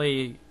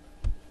definitely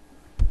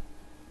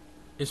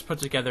is put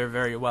together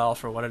very well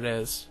for what it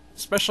is.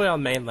 Especially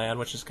on mainland,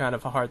 which is kind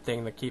of a hard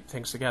thing to keep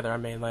things together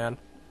on mainland.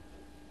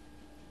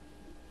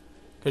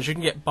 Because you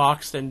can get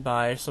boxed in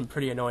by some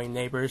pretty annoying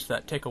neighbors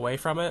that take away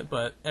from it,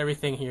 but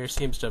everything here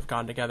seems to have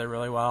gone together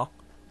really well.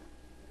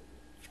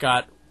 You've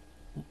got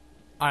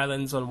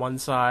islands on one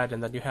side,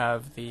 and then you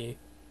have the...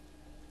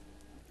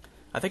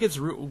 I think it's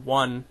Route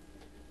 1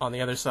 on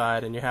the other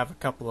side, and you have a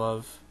couple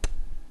of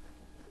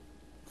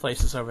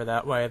places over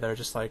that way that are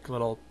just like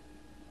little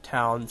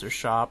towns or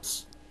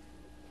shops.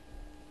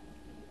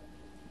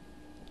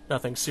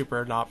 Nothing super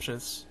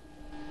obnoxious.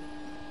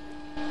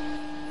 Let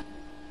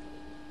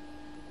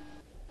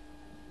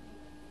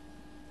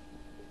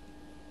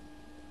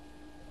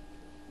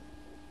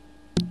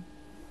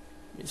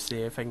me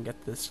see if I can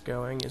get this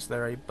going. Is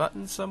there a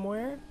button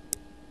somewhere?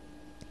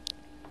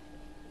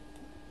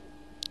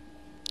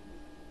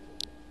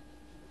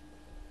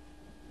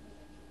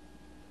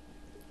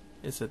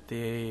 Is it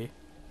the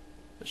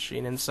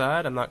machine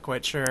inside? I'm not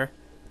quite sure.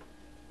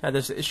 Had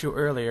this issue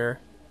earlier.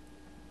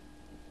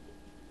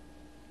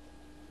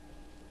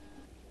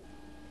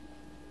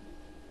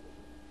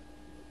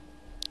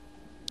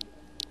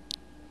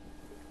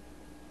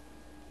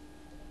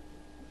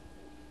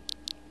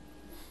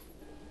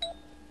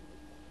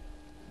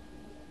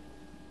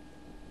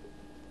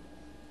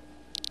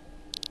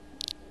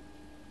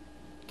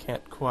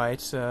 Can't quite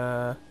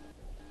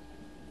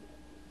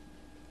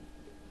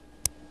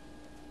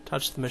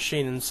touch the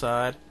machine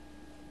inside.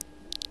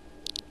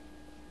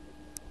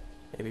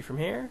 Maybe from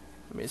here?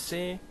 Let me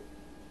see.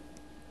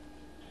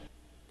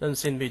 Doesn't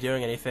seem to be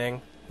doing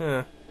anything.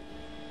 Huh.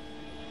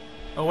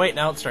 Oh wait,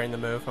 now it's starting to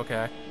move.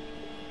 Okay.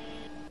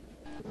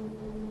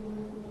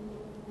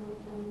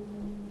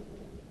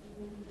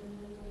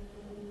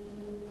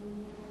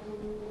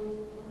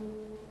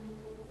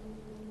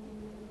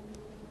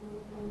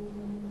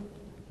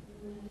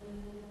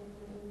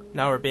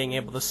 Now we're being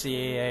able to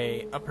see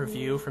a upper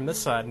view from this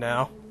side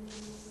now.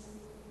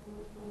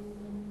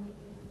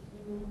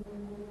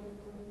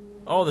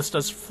 Oh, this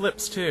does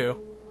flips too.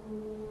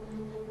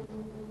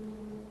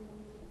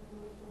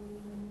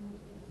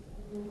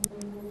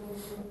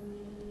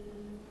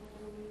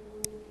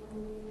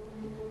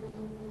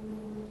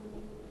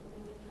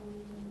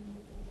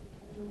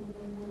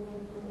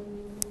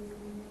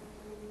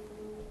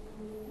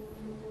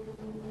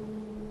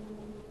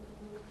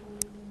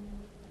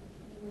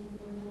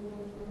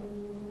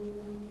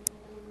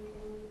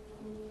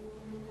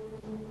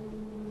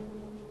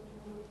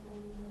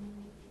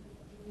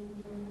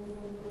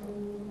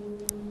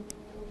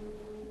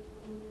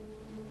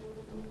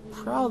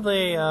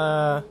 Probably,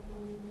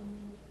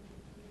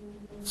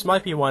 this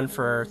might be one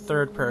for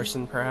third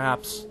person,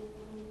 perhaps.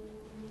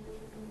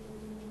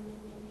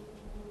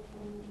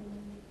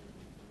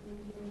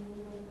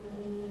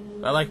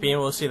 I like being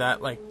able to see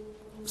that, like,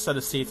 set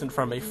of seats in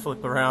front of me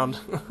flip around.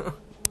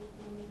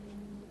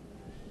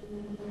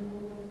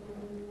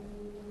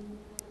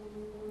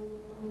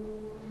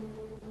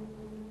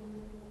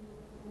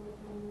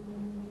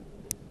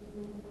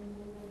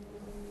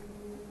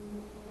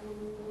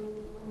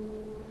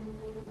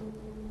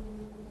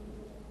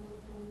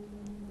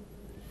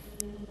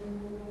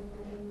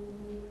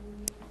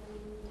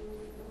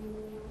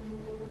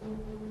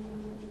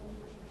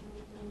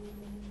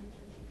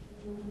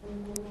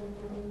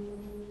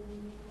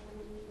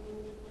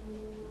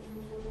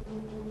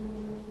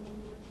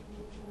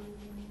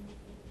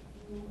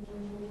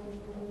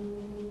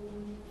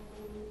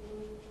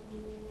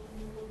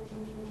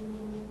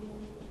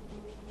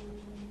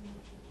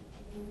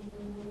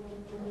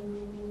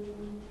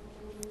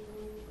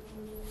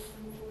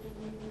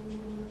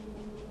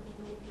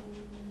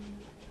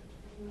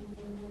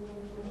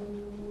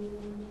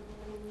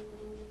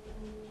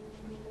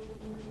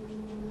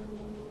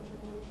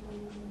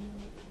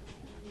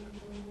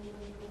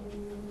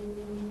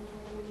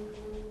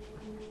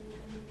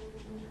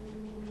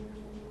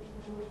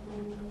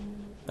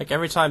 Like,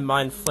 every time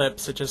mine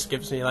flips, it just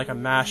gives me, like, a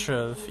mash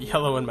of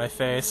yellow in my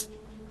face.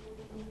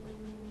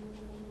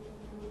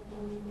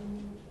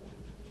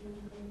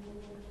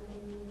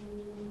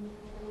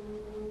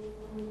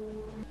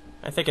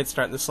 I think it's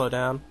starting to slow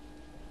down.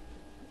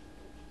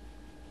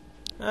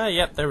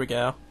 Yep, there we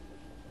go.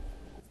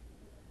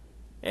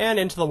 And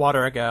into the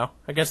water I go.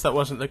 I guess that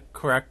wasn't the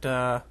correct,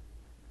 time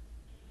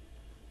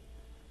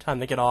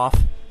to get off.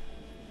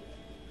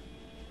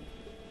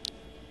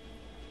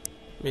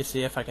 Let me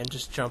see if I can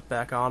just jump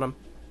back on him.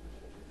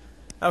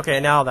 Okay,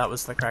 now that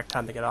was the correct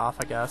time to get off,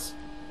 I guess.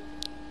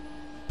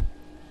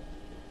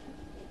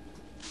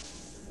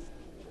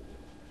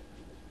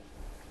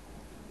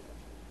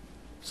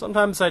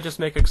 Sometimes I just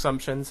make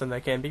assumptions and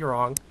they can be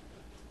wrong.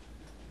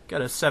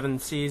 Got a 7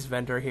 Seas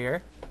vendor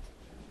here.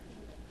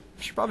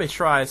 Should probably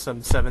try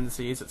some 7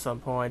 Seas at some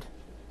point.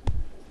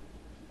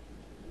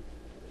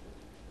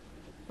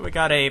 We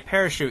got a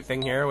parachute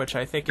thing here, which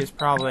I think is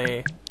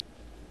probably...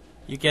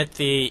 You get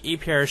the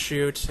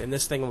E-parachute, and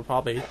this thing will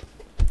probably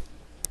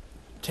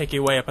take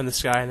you way up in the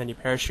sky, and then you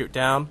parachute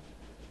down.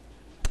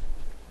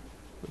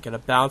 We got a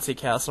bouncy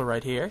castle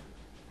right here.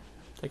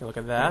 Take a look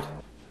at that.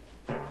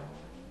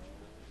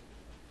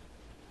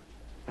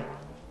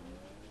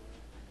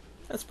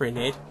 That's pretty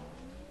neat.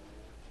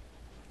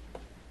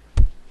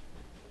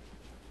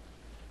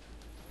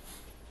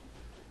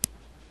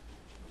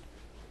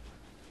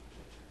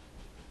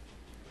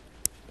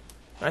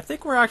 I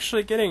think we're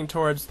actually getting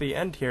towards the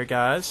end here,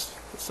 guys.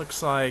 This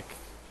looks like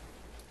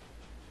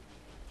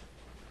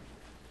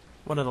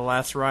one of the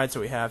last rides that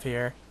we have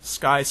here.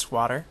 Sky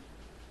Squatter.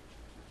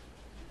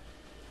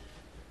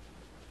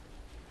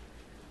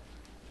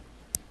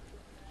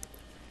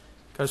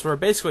 Because we're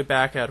basically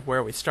back at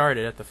where we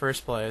started at the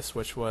first place,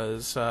 which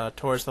was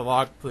towards the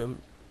log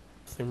flume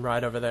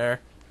ride over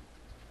there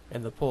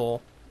in the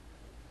pool.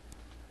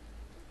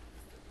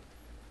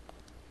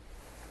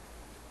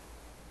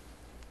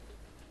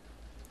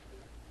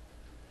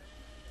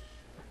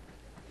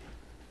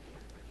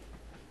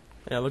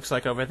 And it looks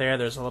like over there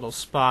there's a little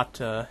spot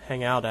to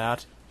hang out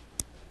at.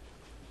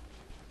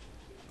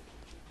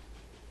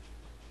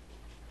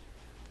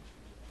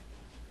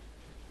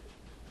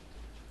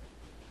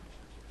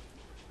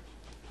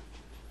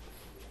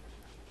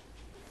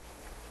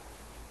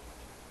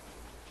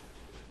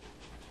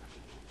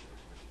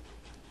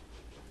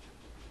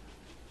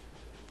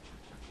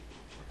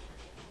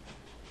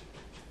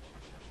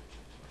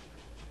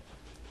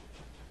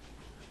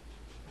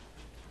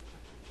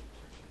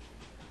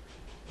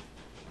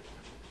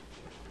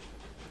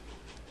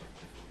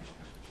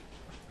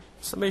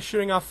 Somebody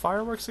shooting off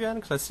fireworks again?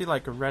 Because I see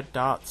like red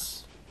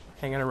dots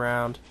hanging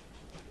around.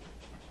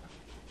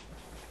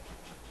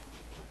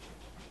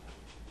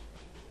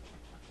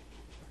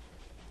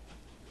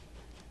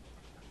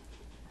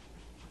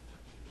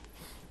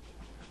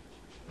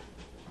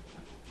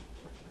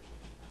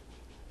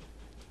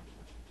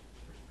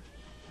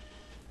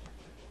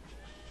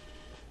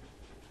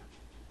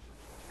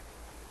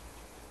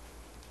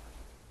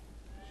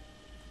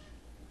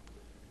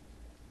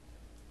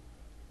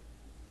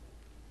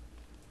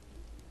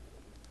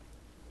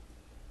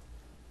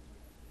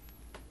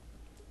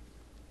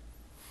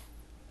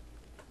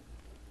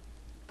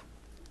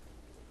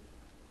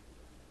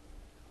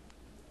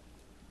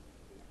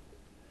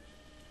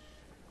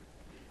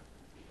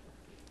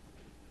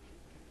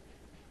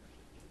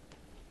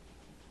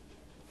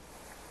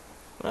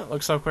 Well, it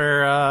looks like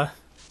we're, ah,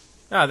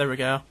 there we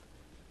go.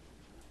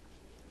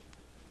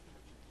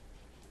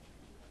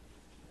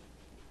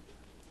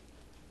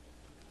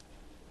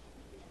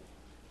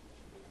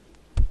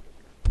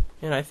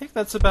 And I think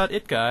that's about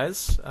it,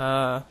 guys.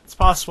 It's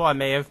possible I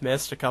may have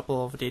missed a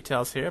couple of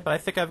details here, but I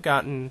think I've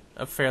gotten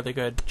a fairly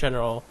good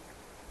general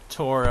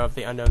tour of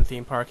the Unknown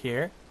theme park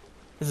here.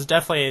 This is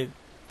definitely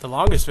the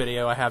longest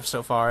video I have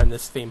so far in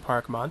this theme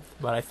park month,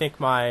 but I think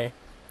my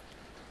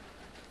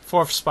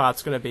fourth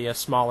spot's going to be a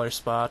smaller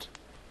spot.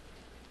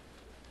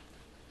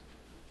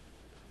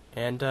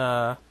 And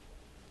I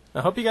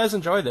hope you guys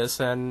enjoy this,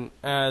 and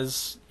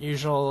as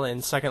usual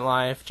in Second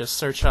Life, just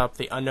search up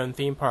the Unknown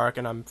theme park,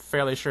 and I'm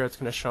fairly sure it's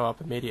going to show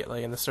up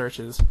immediately in the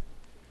searches.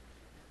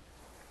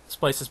 This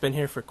place has been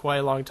here for quite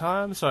a long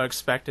time, so I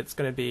expect it's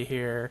going to be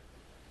here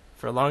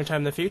for a long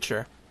time in the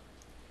future.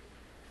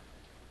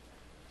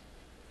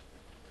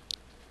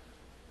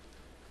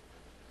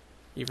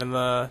 Even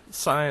the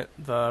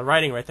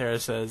writing right there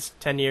says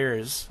 10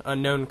 years,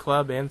 Unknown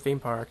Club and Theme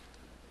Park.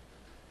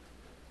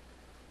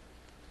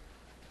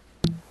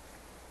 In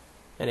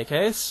any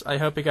case, I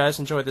hope you guys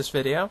enjoyed this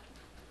video,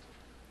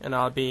 and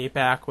I'll be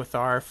back with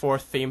our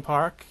fourth theme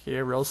park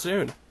here real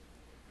soon.